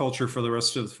 Permaculture, for the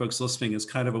rest of the folks listening, is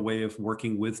kind of a way of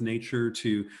working with nature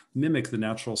to mimic the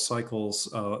natural cycles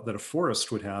that a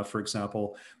forest would have, for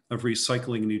example, of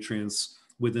recycling nutrients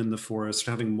within the forest,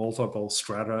 having multiple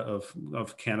strata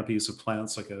of canopies of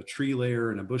plants, like a tree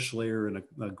layer and a bush layer and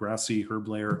a grassy herb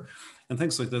layer and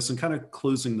things like this, and kind of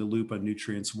closing the loop on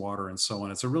nutrients, water, and so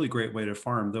on. It's a really great way to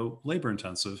farm, though labor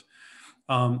intensive.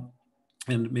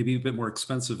 And maybe a bit more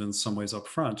expensive in some ways up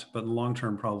front, but in the long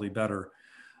term, probably better.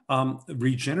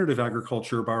 Regenerative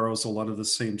agriculture borrows a lot of the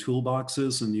same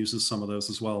toolboxes and uses some of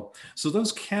those as well. So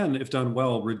those can, if done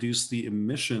well, reduce the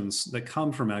emissions that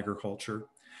come from agriculture.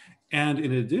 And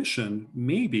in addition,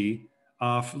 maybe,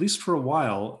 at least for a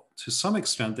while, to some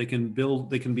extent, they can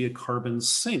be a carbon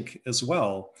sink as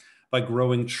well by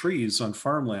growing trees on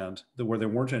farmland where there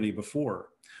weren't any before,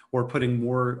 or putting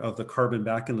more of the carbon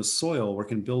back in the soil, where it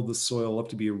can build the soil up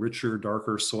to be a richer,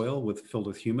 darker soil filled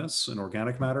with humus and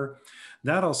organic matter.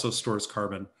 That also stores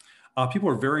carbon. People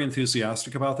are very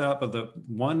enthusiastic about that, but the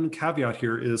one caveat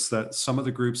here is that some of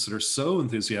the groups that are so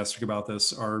enthusiastic about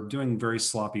this are doing very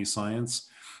sloppy science.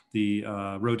 The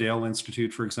Rodale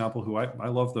Institute, for example, who I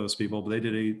love those people, but they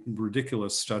did a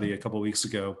ridiculous study a couple of weeks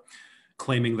ago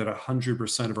claiming that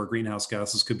 100% of our greenhouse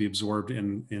gases could be absorbed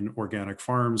in organic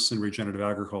farms and regenerative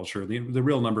agriculture. The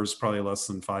real number is probably less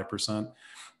than 5%,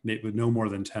 maybe no more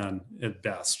than 10 at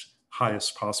best,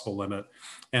 highest possible limit.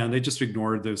 And they just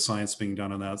ignored the science being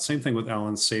done on that. Same thing with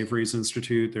Alan Savory's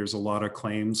Institute. There's a lot of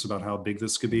claims about how big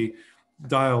this could be.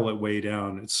 Dial it way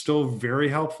down. It's still very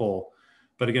helpful.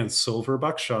 But again, silver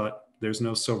buckshot, there's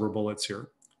no silver bullets here.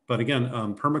 But again,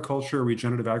 permaculture,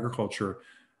 regenerative agriculture,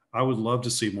 I would love to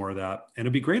see more of that. And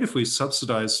it'd be great if we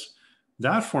subsidized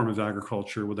that form of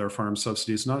agriculture with our farm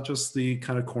subsidies, not just the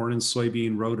kind of corn and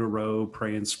soybean, row to row,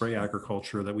 pray and spray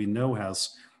agriculture that we know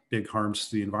has big harms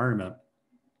to the environment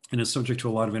and is subject to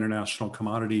a lot of international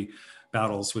commodity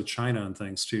battles with China and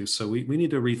things too. So we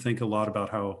need to rethink a lot about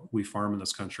how we farm in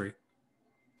this country.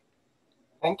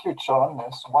 Thank you, John.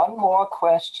 There's one more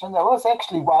question. There was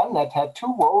actually one that had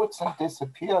 2 votes and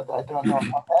disappeared. I don't know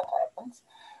how that happens.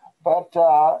 But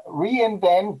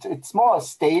reinvent, it's more a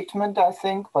statement, I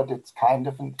think, but it's kind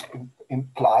of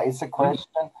implies a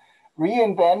question.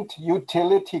 Reinvent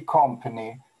utility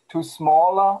company to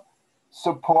smaller,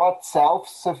 support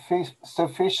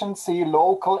self-sufficiency,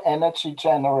 local energy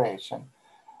generation.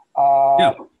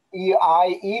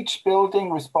 EI, each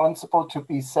building responsible to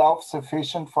be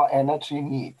self-sufficient for energy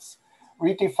needs.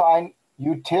 Redefine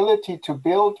utility to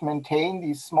build, maintain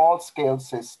these small-scale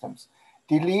systems.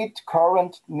 Delete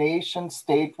current nation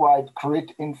statewide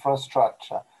grid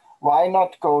infrastructure. Why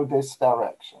not go this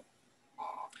direction?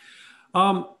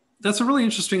 That's a really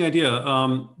interesting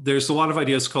idea. There's a lot of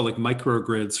ideas called like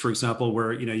microgrids, for example,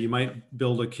 where you might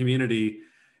build a community.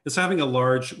 It's having a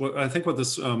large. I think what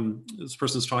this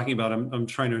person's talking about. I'm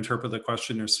trying to interpret the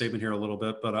question or statement here a little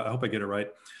bit, but I hope I get it right.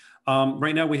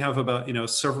 Right now we have about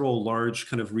several large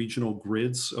kind of regional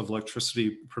grids of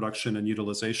electricity production and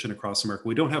utilization across America.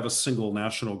 We don't have a single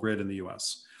national grid in the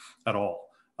U.S. at all.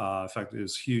 In fact,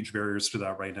 there's huge barriers to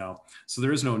that right now. So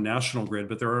there is no national grid,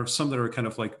 but there are some that are kind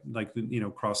of like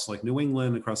across like New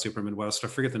England, across the upper Midwest. I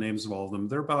forget the names of all of them.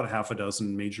 There are about half a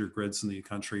dozen major grids in the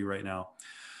country right now.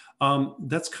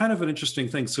 That's kind of an interesting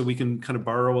thing. So we can kind of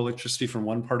borrow electricity from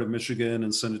one part of Michigan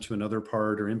and send it to another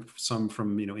part, or some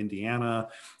from Indiana,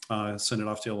 send it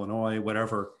off to Illinois,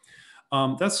 whatever.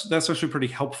 That's actually pretty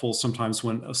helpful sometimes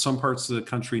when some parts of the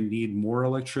country need more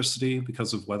electricity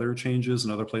because of weather changes,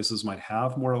 and other places might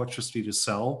have more electricity to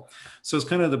sell. So it's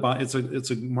kind of it's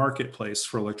a marketplace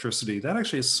for electricity. That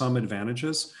actually has some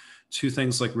advantages to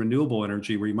things like renewable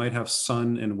energy, where you might have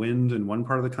sun and wind in one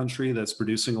part of the country that's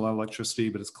producing a lot of electricity,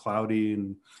 but it's cloudy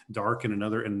and dark in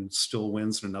another, and still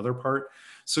winds in another part.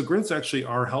 So grids actually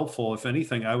are helpful. If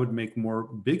anything, I would make more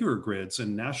bigger grids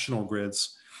and national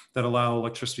grids that allow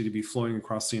electricity to be flowing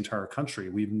across the entire country.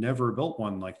 We've never built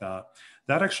one like that.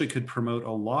 That actually could promote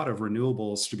a lot of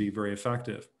renewables to be very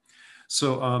effective.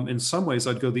 So in some ways,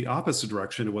 I'd go the opposite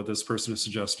direction to what this person is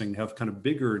suggesting. Have kind of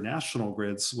bigger national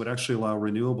grids would actually allow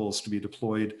renewables to be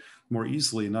deployed more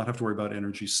easily and not have to worry about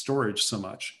energy storage so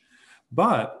much.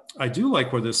 But I do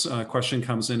like where this question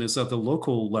comes in, is at the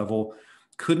local level,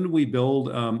 couldn't we build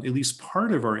at least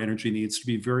part of our energy needs to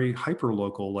be very hyper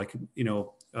local, like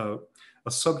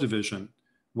a subdivision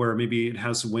where maybe it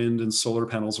has wind and solar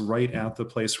panels right at the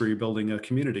place where you're building a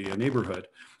community, a neighborhood,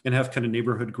 and have kind of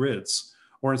neighborhood grids?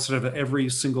 Or instead of every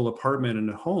single apartment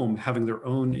and home having their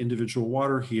own individual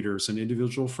water heaters and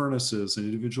individual furnaces and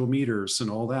individual meters and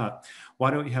all that,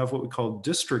 why don't you have what we call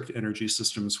district energy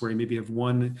systems, where you maybe have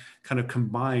one kind of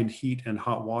combined heat and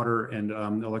hot water and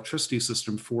electricity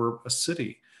system for a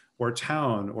city or a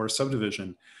town or a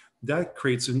subdivision? That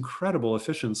creates incredible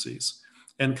efficiencies.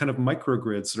 And kind of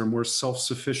microgrids that are more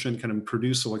self-sufficient, kind of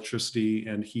produce electricity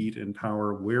and heat and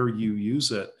power where you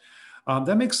use it.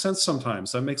 That makes sense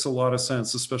sometimes. That makes a lot of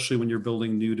sense, especially when you're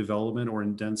building new development or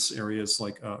in dense areas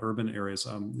like urban areas.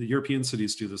 The European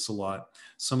cities do this a lot.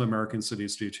 Some American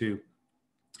cities do too.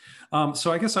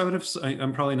 So I guess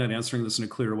I'm probably not answering this in a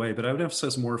clear way, but I would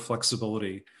emphasize more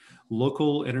flexibility.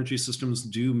 Local energy systems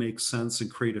do make sense and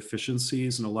create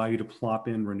efficiencies and allow you to plop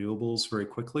in renewables very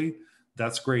quickly.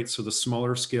 That's great. So the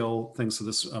smaller scale things that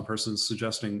this person is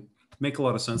suggesting make a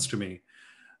lot of sense to me.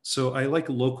 So I like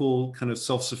local kind of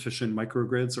self-sufficient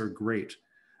microgrids are great.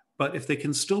 But if they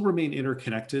can still remain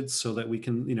interconnected so that we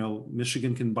can,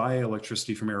 Michigan can buy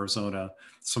electricity from Arizona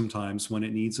sometimes when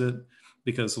it needs it,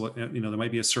 because there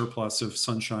might be a surplus of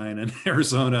sunshine in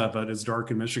Arizona, but it's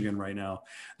dark in Michigan right now.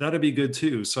 That'd be good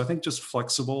too. So I think just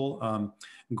flexible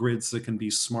grids that can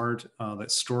be smart,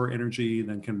 that store energy,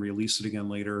 then can release it again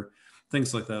later,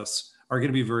 things like this are going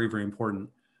to be very, very important.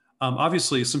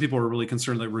 Obviously, some people are really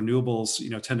concerned that renewables,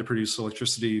 tend to produce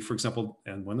electricity, for example,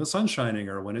 and when the sun's shining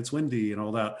or when it's windy and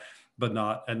all that, but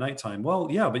not at nighttime. Well,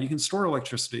 yeah, but you can store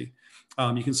electricity.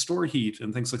 You can store heat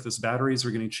and things like this. Batteries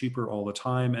are getting cheaper all the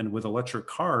time. And with electric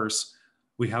cars,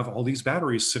 we have all these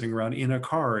batteries sitting around in a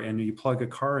car, and you plug a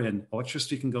car in,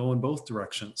 electricity can go in both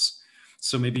directions.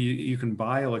 So maybe you can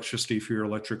buy electricity for your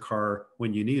electric car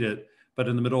when you need it, but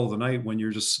in the middle of the night, when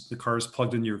the car is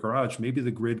plugged into your garage, maybe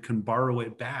the grid can borrow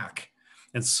it back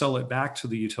and sell it back to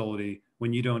the utility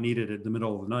when you don't need it in the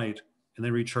middle of the night, and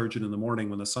then recharge it in the morning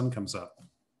when the sun comes up.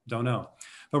 Don't know.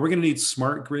 But we're going to need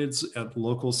smart grids at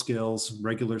local scales,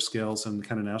 regular scales, and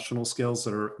kind of national scales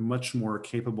that are much more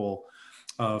capable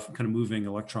of kind of moving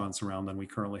electrons around than we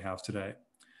currently have today.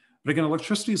 But again,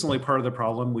 electricity is only part of the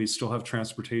problem. We still have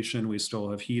transportation, we still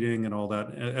have heating and all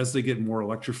that. As they get more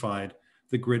electrified,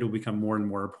 the grid will become more and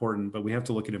more important, but we have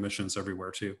to look at emissions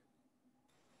everywhere too.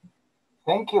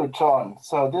 Thank you, John.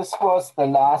 So this was the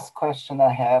last question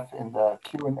I have in the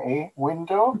Q&A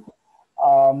window.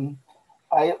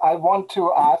 I want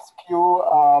to ask you,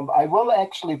 I will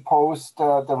actually post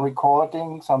the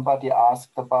recording. Somebody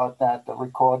asked about that, the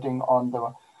recording on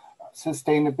the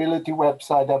sustainability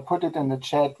website. I put it in the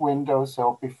chat window,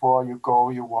 so before you go,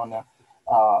 you want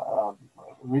to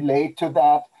relate to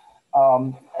that.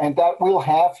 And that will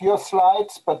have your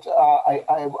slides, but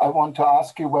I want to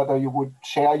ask you whether you would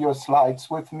share your slides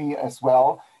with me as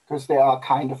well, because they are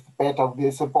kind of better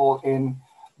visible in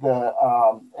the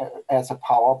as a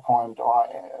PowerPoint or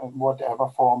whatever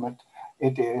format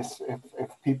it is,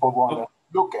 if people want to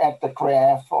look at the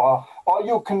graph, or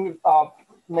you can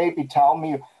maybe tell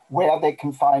me where they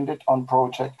can find it on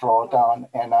Project Drawdown,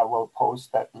 and I will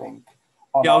post that link.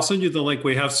 Yeah, I'll send you the link.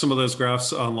 We have some of those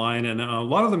graphs online, and a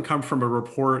lot of them come from a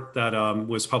report that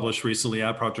was published recently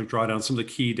at Project Drawdown. Some of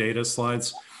the key data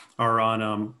slides are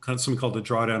on something called the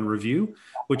Drawdown Review,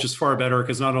 which is far better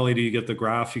because not only do you get the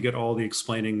graph, you get all the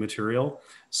explaining material.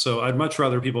 So I'd much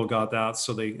rather people got that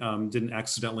so they didn't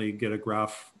accidentally get a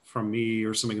graph from me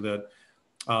or something that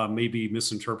may be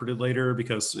misinterpreted later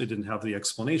because it didn't have the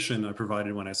explanation I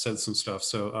provided when I said some stuff.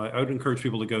 So I would encourage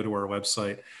people to go to our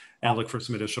website and look for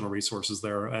some additional resources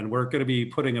there. And we're going to be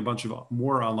putting a bunch of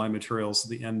more online materials at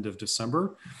the end of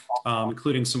December,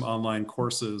 including some online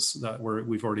courses that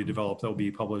we've already developed that will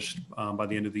be published by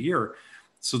the end of the year.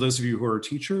 So those of you who are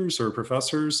teachers or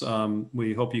professors,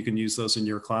 we hope you can use those in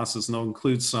your classes, and they'll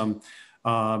include some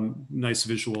nice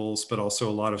visuals, but also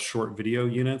a lot of short video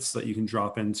units that you can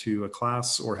drop into a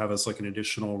class or have as like an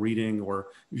additional reading or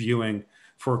viewing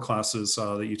for classes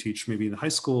that you teach, maybe in the high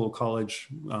school, college,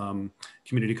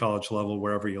 community college level,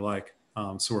 wherever you like.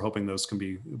 So we're hoping those can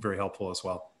be very helpful as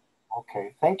well.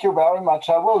 Okay, thank you very much.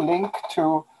 I will link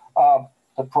to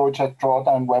the Project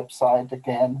Drawdown website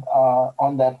again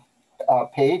on that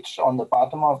page, on the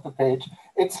bottom of the page.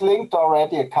 It's linked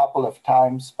already a couple of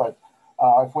times, but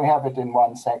if we have it in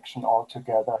one section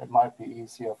altogether, it might be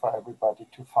easier for everybody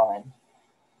to find.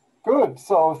 Good.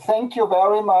 So thank you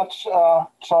very much,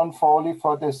 John Foley,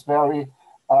 for this very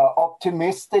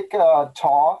optimistic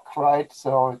talk, right?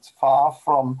 So it's far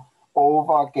from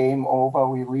over, game over.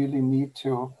 We really need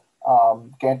to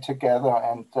get together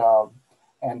and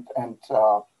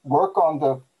work on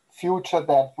the future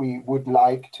that we would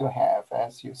like to have,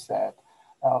 as you said.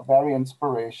 Very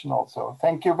inspirational. So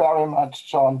thank you very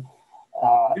much, John.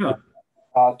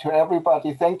 To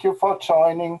everybody, thank you for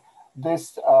joining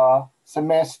this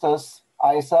semester's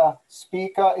ISSA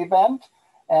speaker event.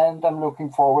 And I'm looking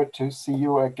forward to see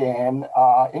you again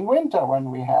in winter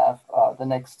when we have the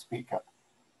next speaker.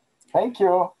 Thank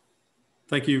you.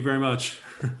 Thank you very much.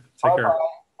 Take care.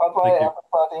 Bye-bye,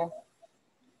 everybody.